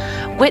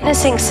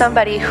 witnessing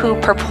somebody who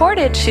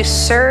purported to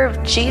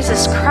serve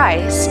Jesus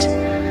Christ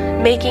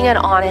making an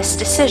honest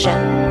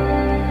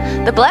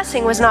decision. The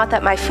blessing was not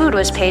that my food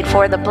was paid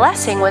for. The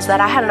blessing was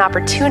that I had an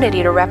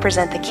opportunity to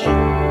represent the King.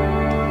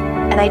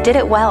 And I did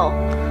it well.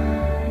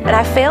 And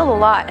I failed a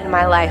lot in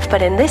my life,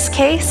 but in this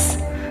case,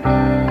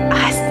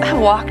 I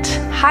walked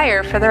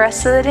higher for the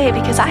rest of the day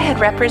because I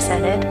had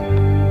represented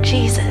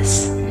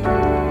Jesus.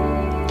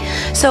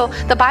 So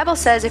the Bible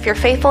says, if you're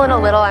faithful in a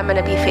little, I'm going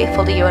to be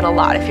faithful to you in a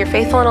lot. If you're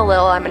faithful in a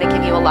little, I'm going to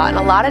give you a lot. And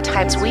a lot of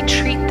times we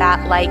treat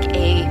that like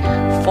a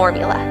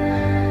formula.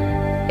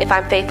 If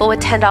I'm faithful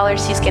with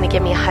 $10, he's going to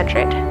give me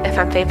 $100. If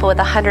I'm faithful with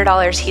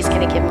 $100, he's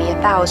going to give me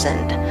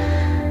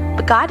 $1,000.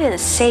 But God didn't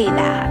say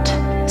that.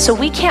 So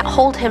we can't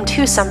hold him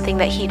to something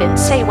that he didn't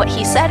say. What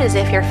he said is,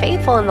 if you're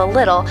faithful in the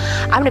little,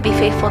 I'm going to be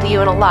faithful to you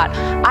in a lot.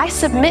 I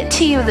submit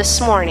to you this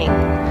morning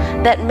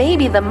that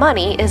maybe the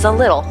money is a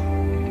little.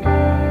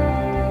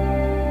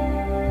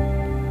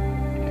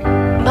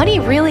 Money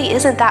really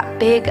isn't that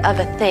big of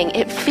a thing.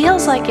 It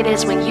feels like it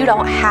is when you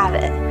don't have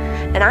it.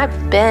 And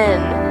I've been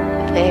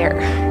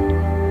there.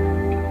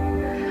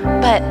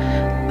 But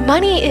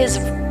money is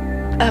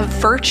a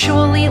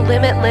virtually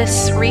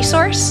limitless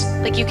resource.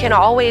 Like, you can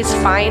always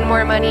find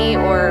more money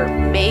or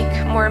make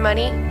more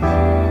money.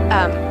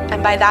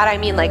 And by that I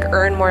mean like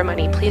earn more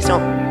money. Please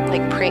don't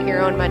like print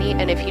your own money.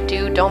 And if you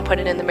do, don't put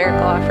it in the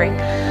miracle offering.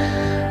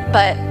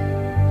 But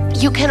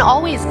you can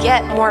always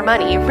get more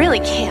money. You really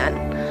can.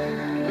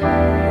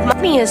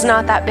 Money is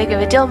not that big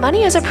of a deal.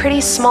 Money is a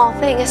pretty small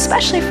thing,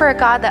 especially for a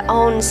God that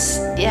owns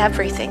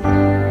everything.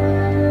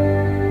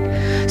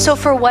 So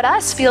for what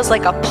us feels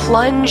like a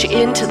plunge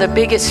into the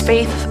biggest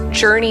faith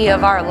journey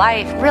of our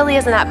life, really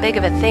isn't that big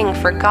of a thing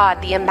for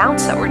God. The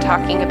amounts that we're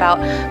talking about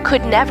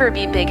could never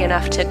be big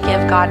enough to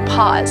give God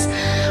pause.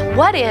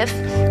 What if,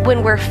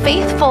 when we're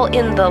faithful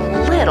in the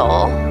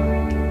little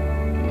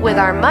with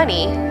our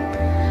money,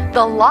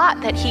 the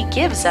lot that he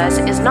gives us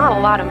is not a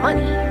lot of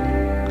money?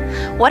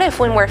 What if,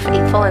 when we're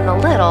faithful in the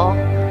little,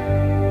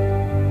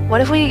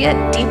 what if we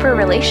get deeper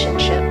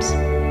relationships?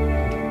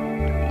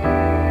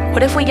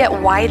 What if we get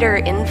wider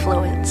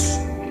influence?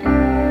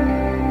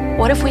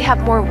 What if we have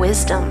more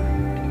wisdom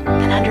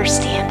and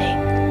understanding?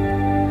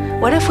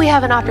 What if we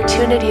have an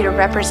opportunity to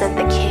represent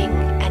the King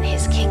and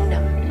his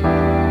kingdom?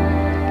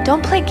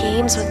 Don't play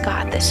games with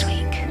God this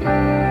week.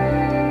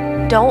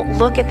 Don't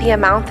look at the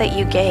amount that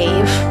you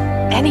gave,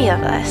 any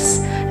of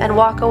us, and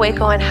walk away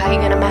going, how are you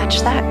going to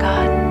match that,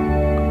 God?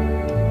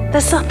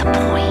 That's not the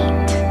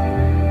point.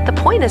 The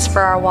point is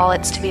for our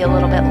wallets to be a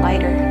little bit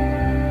lighter.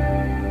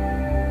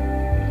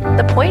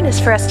 The point is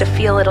for us to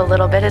feel it a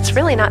little bit. It's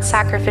really not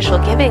sacrificial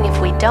giving if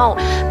we don't.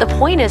 The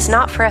point is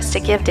not for us to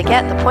give to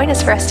get. The point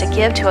is for us to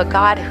give to a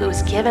God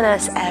who's given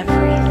us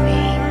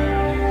everything.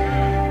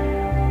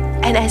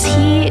 And as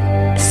he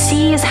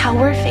sees how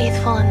we're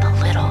faithful in the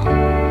little,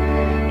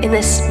 in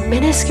this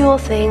minuscule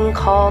thing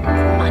called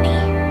money,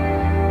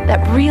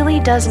 that really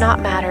does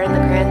not matter in the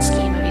grand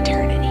scheme of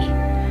eternity,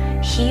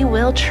 he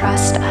will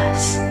trust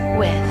us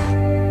with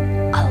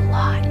a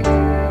lot.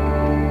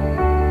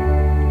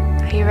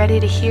 Are you ready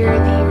to hear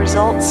the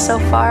results so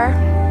far?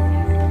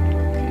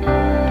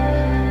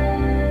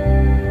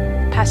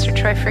 Pastor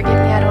Troy, forgive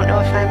me, I don't know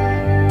if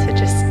I'm to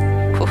just...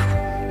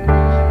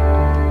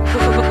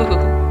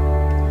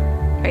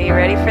 Are you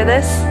ready for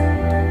this?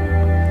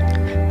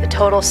 The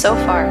total so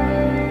far.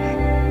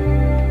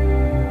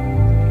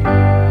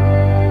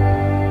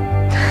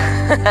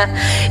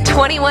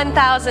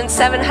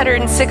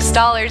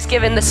 $21,706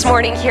 given this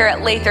morning here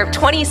at Lathrop.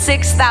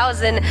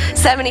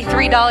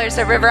 $26,073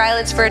 at River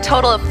Islands, for a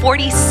total of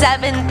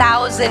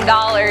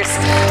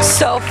 $47,000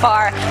 so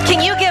far.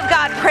 Can you give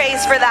God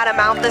praise for that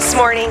amount this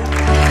morning?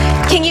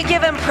 Can you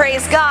give him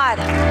praise, God?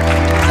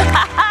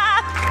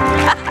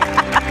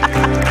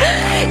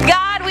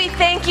 God, we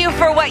thank you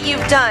for what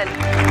you've done.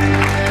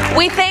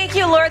 We thank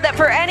you, Lord, that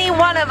for any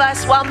one of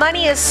us, while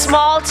money is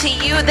small to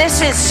you, this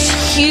is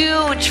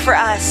huge for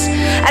us.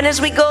 And as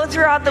we go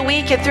throughout the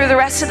week and through the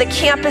rest of the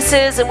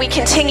campuses and we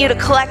continue to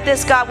collect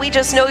this, God, we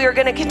just know you're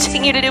going to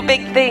continue to do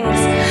big things.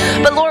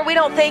 But Lord, we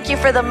don't thank you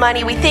for the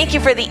money. We thank you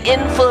for the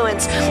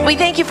influence. We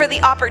thank you for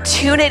the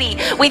opportunity.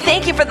 We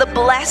thank you for the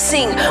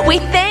blessing. We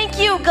thank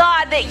you,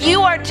 God, that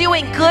you are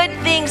doing good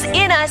things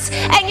in us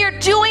and you're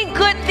doing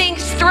good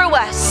things through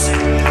us.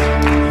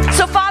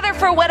 So Father,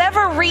 for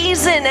whatever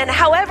reason and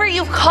however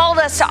you've called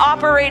us to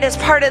operate as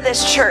part of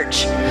this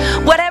church,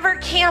 whatever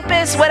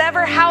campus,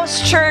 whatever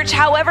house church,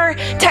 however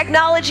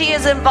technology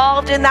is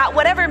involved in that,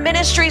 whatever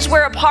ministries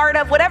we're a part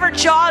of, whatever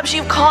jobs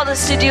you've called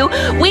us to do,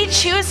 we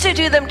choose to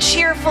do them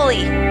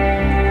cheerfully,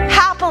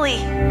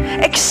 happily,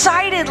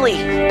 excitedly,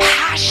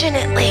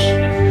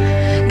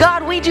 passionately.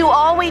 God, we do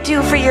all we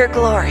do for your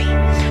glory.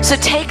 So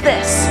take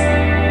this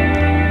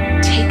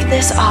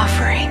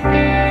offering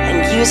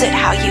and use it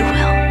how you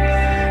will.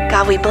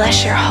 God, we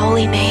bless your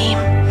holy name,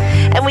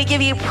 and we give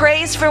you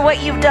praise for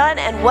what you've done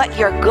and what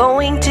you're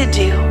going to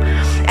do.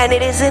 And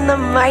it is in the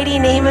mighty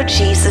name of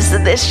Jesus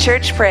that this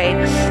church prayed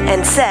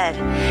and said,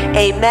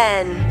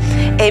 amen,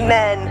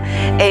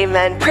 amen,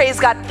 amen. Praise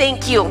God.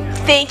 Thank you.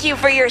 Thank you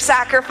for your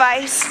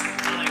sacrifice.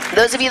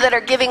 Those of you that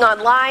are giving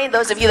online,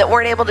 those of you that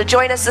weren't able to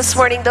join us this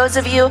morning, those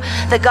of you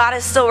that God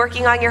is still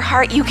working on your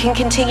heart, you can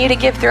continue to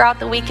give throughout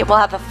the week, and we'll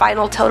have a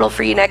final total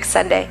for you next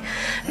Sunday.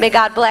 May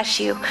God bless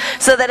you,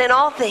 so that in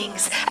all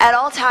things, at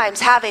all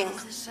times, having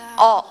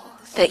all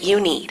that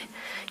you need,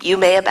 you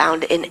may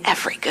abound in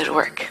every good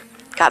work.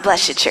 God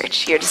bless you,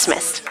 church. You're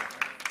dismissed.